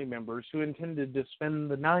family members who intended to spend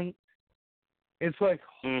the night. It's like,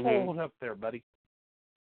 hold up there, buddy.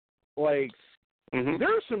 Like,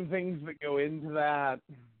 there are some things that go into that.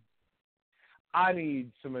 I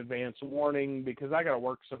need some advance warning because I got to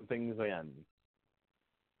work some things in.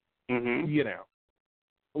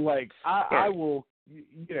 Like I will.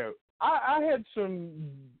 I had some.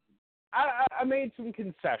 I made some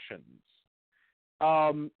concessions.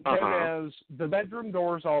 As the bedroom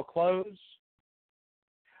doors all close,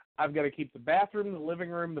 I've got to keep the bathroom, the living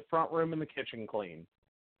room, the front room, and the kitchen clean.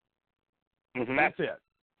 That's it.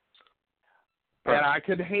 And I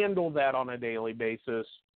could handle that on a daily basis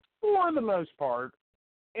for the most part.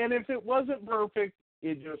 And if it wasn't perfect,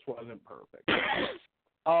 it just wasn't perfect.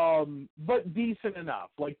 But decent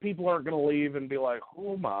enough. Like, people aren't going to leave and be like,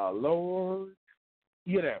 oh, my Lord.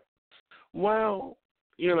 Well,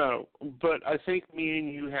 but I think me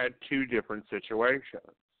and you had two different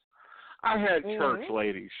situations. I had church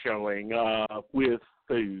ladies showing up with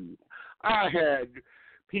food. I had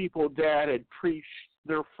people Dad had preached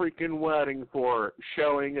their freaking wedding for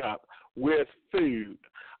showing up with food.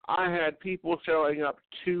 I had people showing up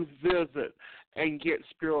to visit and get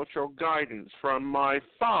spiritual guidance from my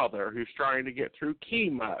father who's trying to get through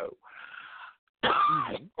chemo.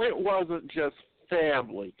 It wasn't just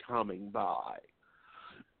family coming by.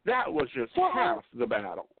 That was just half the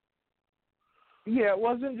battle. Yeah, it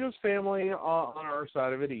wasn't just family on our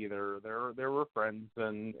side of it either. There were friends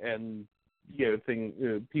and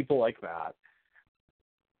people like that.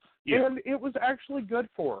 Yeah. And it was actually good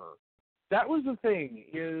for her. That was the thing,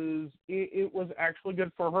 is it was actually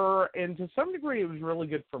good for her, and to some degree it was really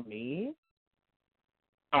good for me.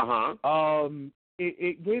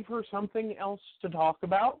 It gave her something else to talk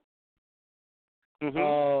about. It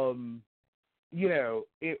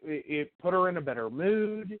put her in a better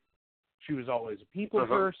mood. She was always a people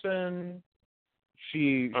person.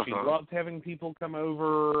 She loved having people come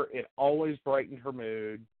over. It always brightened her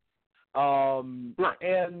mood.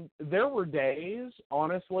 And there were days,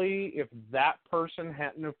 honestly, if that person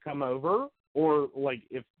hadn't have come over, or like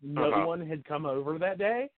if no one had come over that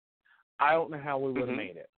day, I don't know how we would have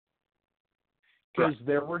made it. Because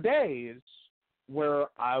there were days where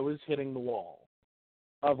I was hitting the wall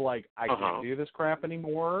of like, I can't do this crap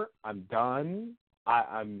anymore. I'm done.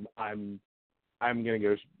 I'm gonna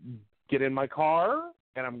go get in my car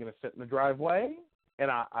and I'm gonna sit in the driveway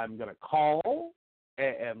and I'm gonna call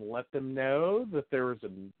and let them know that there is a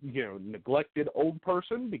neglected old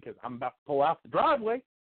person, because I'm about to pull out the driveway,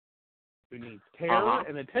 who needs care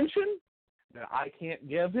and attention that I can't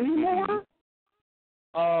give anymore.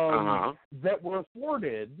 That were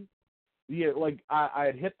afforded. Like I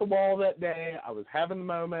had hit the wall that day. I was having the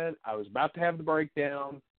moment. I was about to have the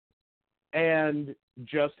breakdown, and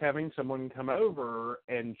just having someone come over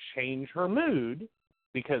and change her mood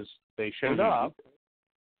because they showed up.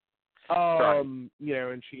 And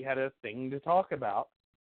she had a thing to talk about.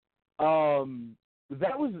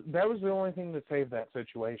 That was the only thing that saved that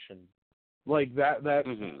situation. Like that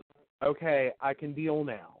okay, I can deal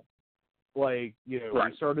now. Like, we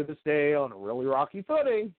started this day on a really rocky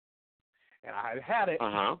footing, and I had it.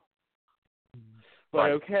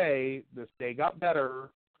 But okay, this day got better.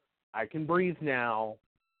 I can breathe now.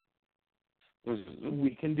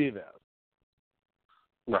 We can do this.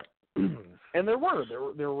 Right. And there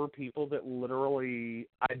were people that literally,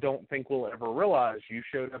 I don't think will ever realize you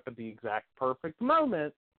showed up at the exact perfect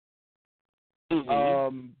moment.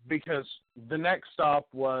 Because the next stop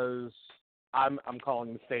was, I'm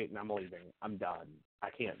calling the state and I'm leaving. I'm done. I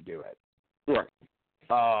can't do it. Right.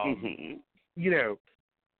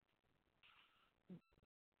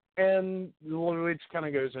 And which kind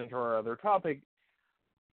of goes into our other topic.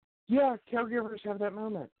 Yeah, caregivers have that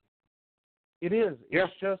moment. It is.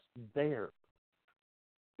 It's just there.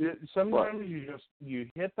 Sometimes you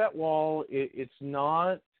hit that wall. It's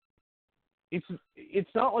not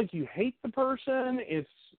like you hate the person.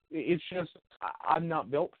 It's just I'm not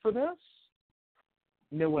built for this.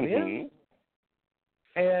 No one is.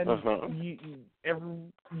 And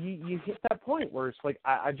you hit that point where it's like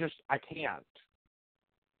I can't.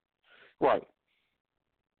 Right.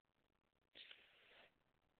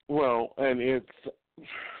 Well, and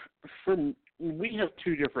we have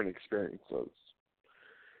two different experiences.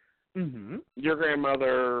 Mm-hmm. Your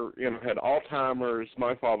grandmother, had Alzheimer's.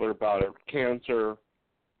 My father died of cancer.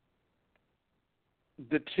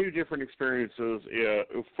 The two different experiences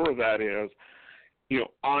for that is,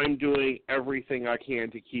 I'm doing everything I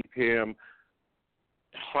can to keep him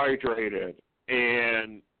hydrated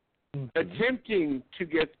and attempting to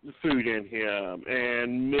get the food in him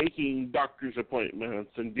and making doctor's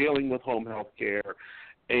appointments and dealing with home health care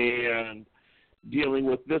and dealing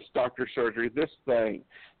with this doctor surgery, this thing.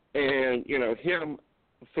 And, him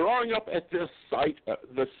throwing up at this sight,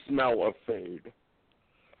 the smell of food.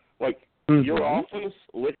 Like, your office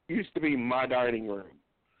used to be my dining room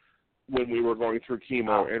when we were going through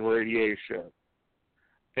chemo and radiation.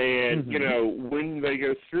 And, when they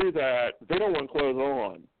go through that, they don't want clothes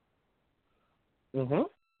on.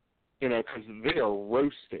 Because they are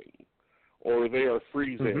roasting or they are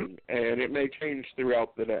freezing, and it may change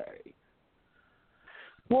throughout the day.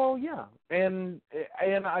 Well, yeah, and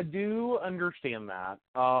I do understand that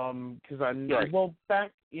because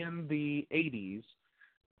back in the 80s,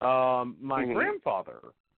 my grandfather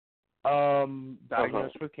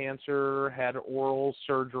diagnosed with cancer, had oral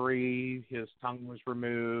surgery, his tongue was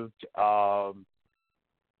removed, it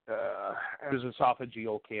was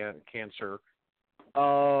esophageal cancer,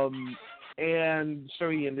 and so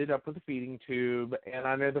he ended up with a feeding tube, and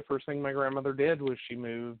I know the first thing my grandmother did was she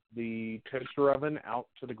moved the toaster oven out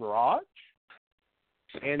to the garage,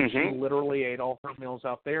 and she literally ate all her meals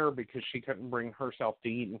out there because she couldn't bring herself to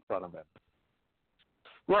eat in front of him.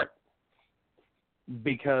 Right.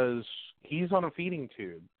 Because he's on a feeding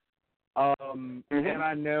tube. And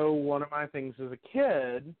I know one of my things as a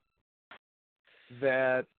kid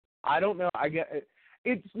that I don't know,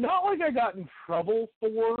 it's not like I got in trouble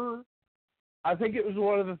for. I think it was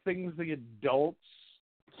one of the things the adults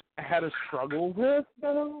had a struggle with,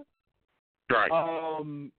 though. Right.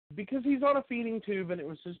 Because he's on a feeding tube and it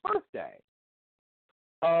was his birthday.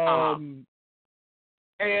 And,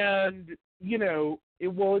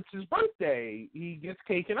 it's his birthday. He gets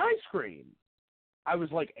cake and ice cream. I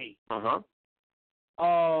was like 8.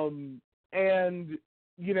 And,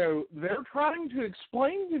 they're trying to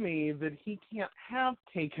explain to me that he can't have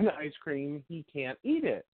cake and ice cream. He can't eat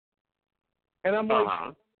it. And I'm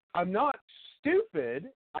like, I'm not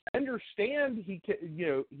stupid. I understand he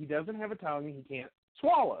doesn't have a tongue. He can't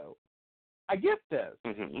swallow. I get this.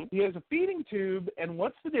 He has a feeding tube, and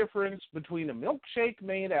what's the difference between a milkshake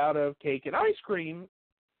made out of cake and ice cream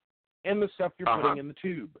and the stuff you're putting in the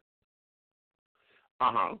tube?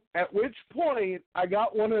 At which point, I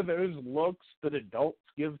got one of those looks that adults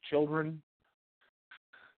give children.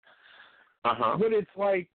 When it's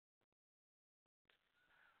like,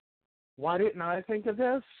 why didn't I think of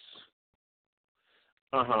this?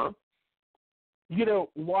 Why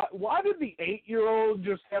did the 8-year-old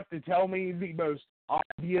just have to tell me the most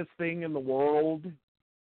obvious thing in the world?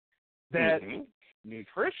 That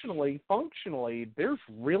nutritionally, functionally, there's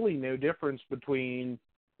really no difference between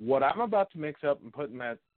what I'm about to mix up and put in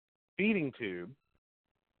that feeding tube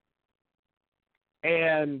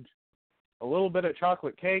and a little bit of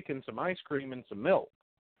chocolate cake and some ice cream and some milk.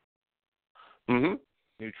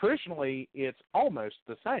 Nutritionally, it's almost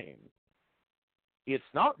the same. It's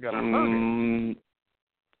not going to hurt him.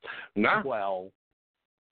 No. Well.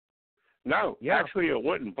 No, actually it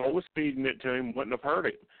wouldn't. Bolus feeding it to him wouldn't have hurt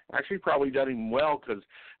him. Actually probably done him well because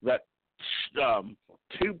that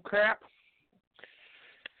tube crap,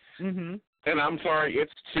 and I'm sorry,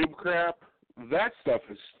 it's tube crap, that stuff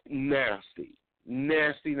is nasty.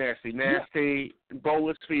 Nasty.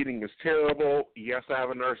 Bolus feeding is terrible. Yes, I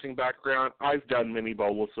have a nursing background. I've done many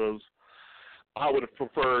boluses. I would have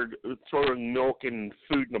preferred throwing milk and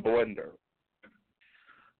food in a blender.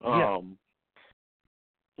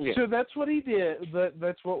 So that's what he did.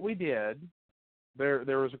 That's what we did.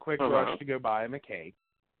 There was a quick rush to go buy him a cake.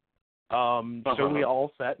 So we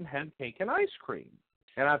all sat and had cake and ice cream.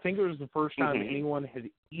 And I think it was the first time anyone had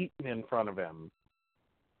eaten in front of him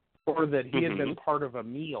or that he had been part of a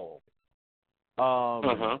meal.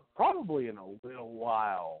 Probably in a little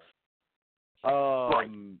while. But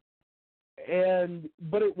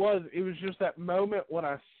it was just that moment when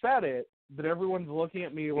I said it that everyone's looking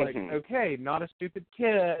at me like, okay, not a stupid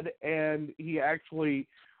kid, and he actually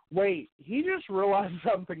wait, he just realized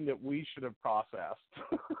something that we should have processed.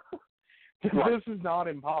 This is not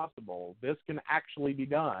impossible. This can actually be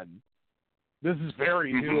done. This is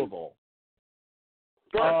very doable.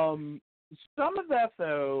 Some of that,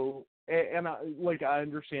 though, and I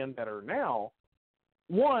understand better now.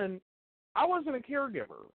 One, I wasn't a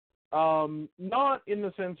caregiver. Not in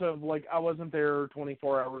the sense of, like, I wasn't there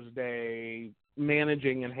 24 hours a day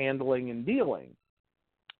managing and handling and dealing.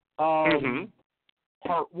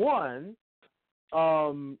 Part one,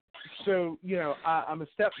 so, you know, I'm a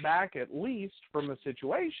step back at least from a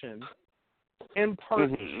situation. And part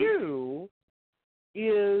two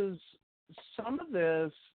is some of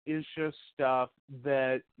this is just stuff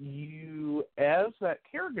that you, as that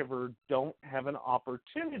caregiver, don't have an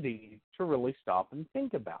opportunity to really stop and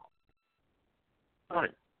think about. Right.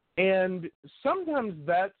 And sometimes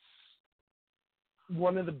that's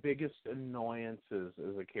one of the biggest annoyances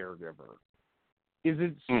as a caregiver. Is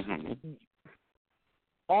it's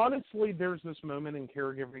honestly, there's this moment in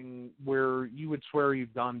caregiving where you would swear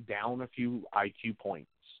you've gone down a few IQ points.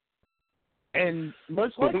 And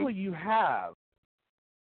most likely you have.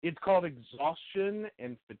 It's called exhaustion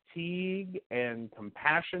and fatigue and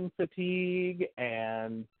compassion fatigue,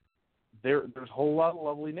 and there's a whole lot of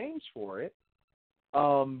lovely names for it.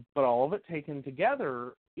 But all of it taken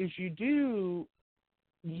together is you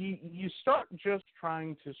start just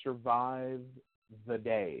trying to survive the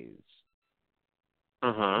days.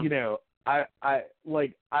 You know, I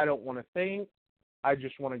don't want to think. I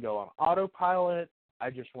just want to go on autopilot. I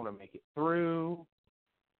just want to make it through.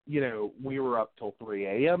 You know, we were up till 3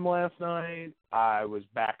 a.m. last night. I was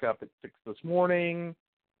back up at 6 this morning.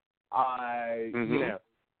 You know,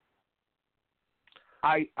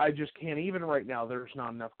 I just can't even right now. There's not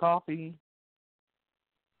enough coffee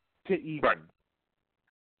to even. Right.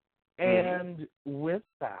 And with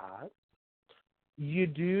that, you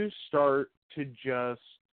do start to just,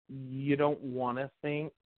 you don't want to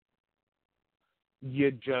think. You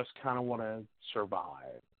just kind of want to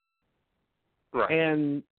survive. Right.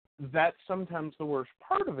 And that's sometimes the worst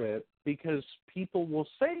part of it, because people will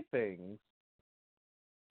say things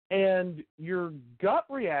and your gut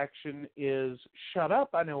reaction is, shut up,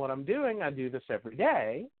 I know what I'm doing, I do this every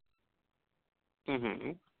day.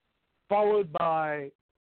 Followed by,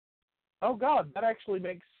 oh God, that actually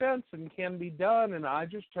makes sense and can be done, and I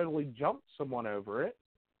just totally jumped someone over it.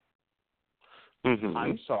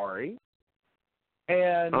 I'm sorry.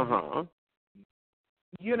 And,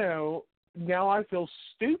 you know, now I feel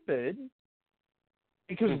stupid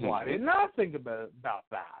because why didn't I think about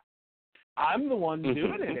that? I'm the one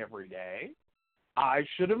doing it every day. I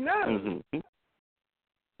should have known. You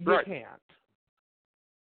can't.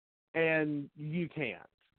 And you can't.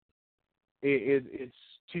 It's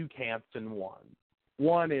two can'ts in one.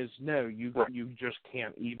 One is, no, you just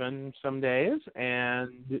can't even some days,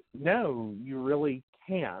 and no, you really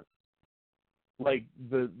can't. Like,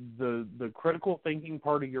 the critical thinking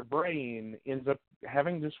part of your brain ends up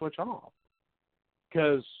having to switch off.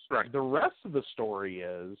 Because the rest of the story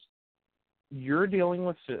is, you're dealing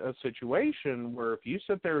with a situation where if you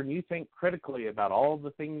sit there and you think critically about all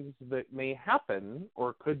the things that may happen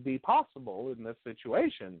or could be possible in this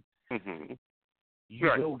situation, you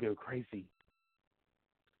will go crazy.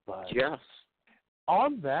 But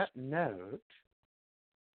on that note,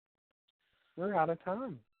 we're out of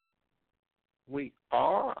time. We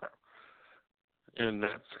are. And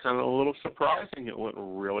that's kind of a little surprising. It went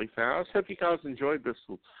really fast. Hope you guys enjoyed this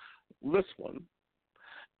one.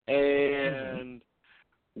 And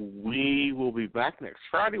we will be back next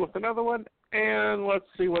Friday with another one. And let's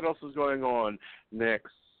see what else is going on.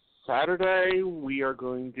 Next Saturday, we are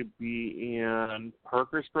going to be in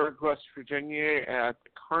Parkersburg, West Virginia at the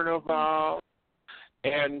Carnival.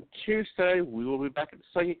 And Tuesday, we will be back at the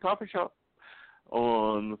Psychic Coffee Shop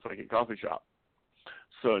on the Psychic Coffee Shop.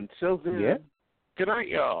 So until then, good night,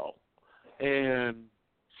 y'all, and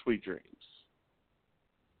sweet dreams.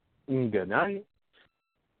 Good night.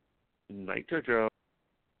 Night, JoJo.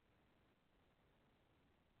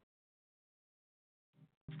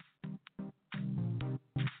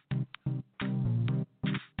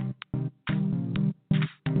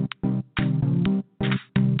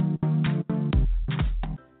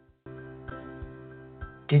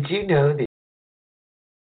 Did you know that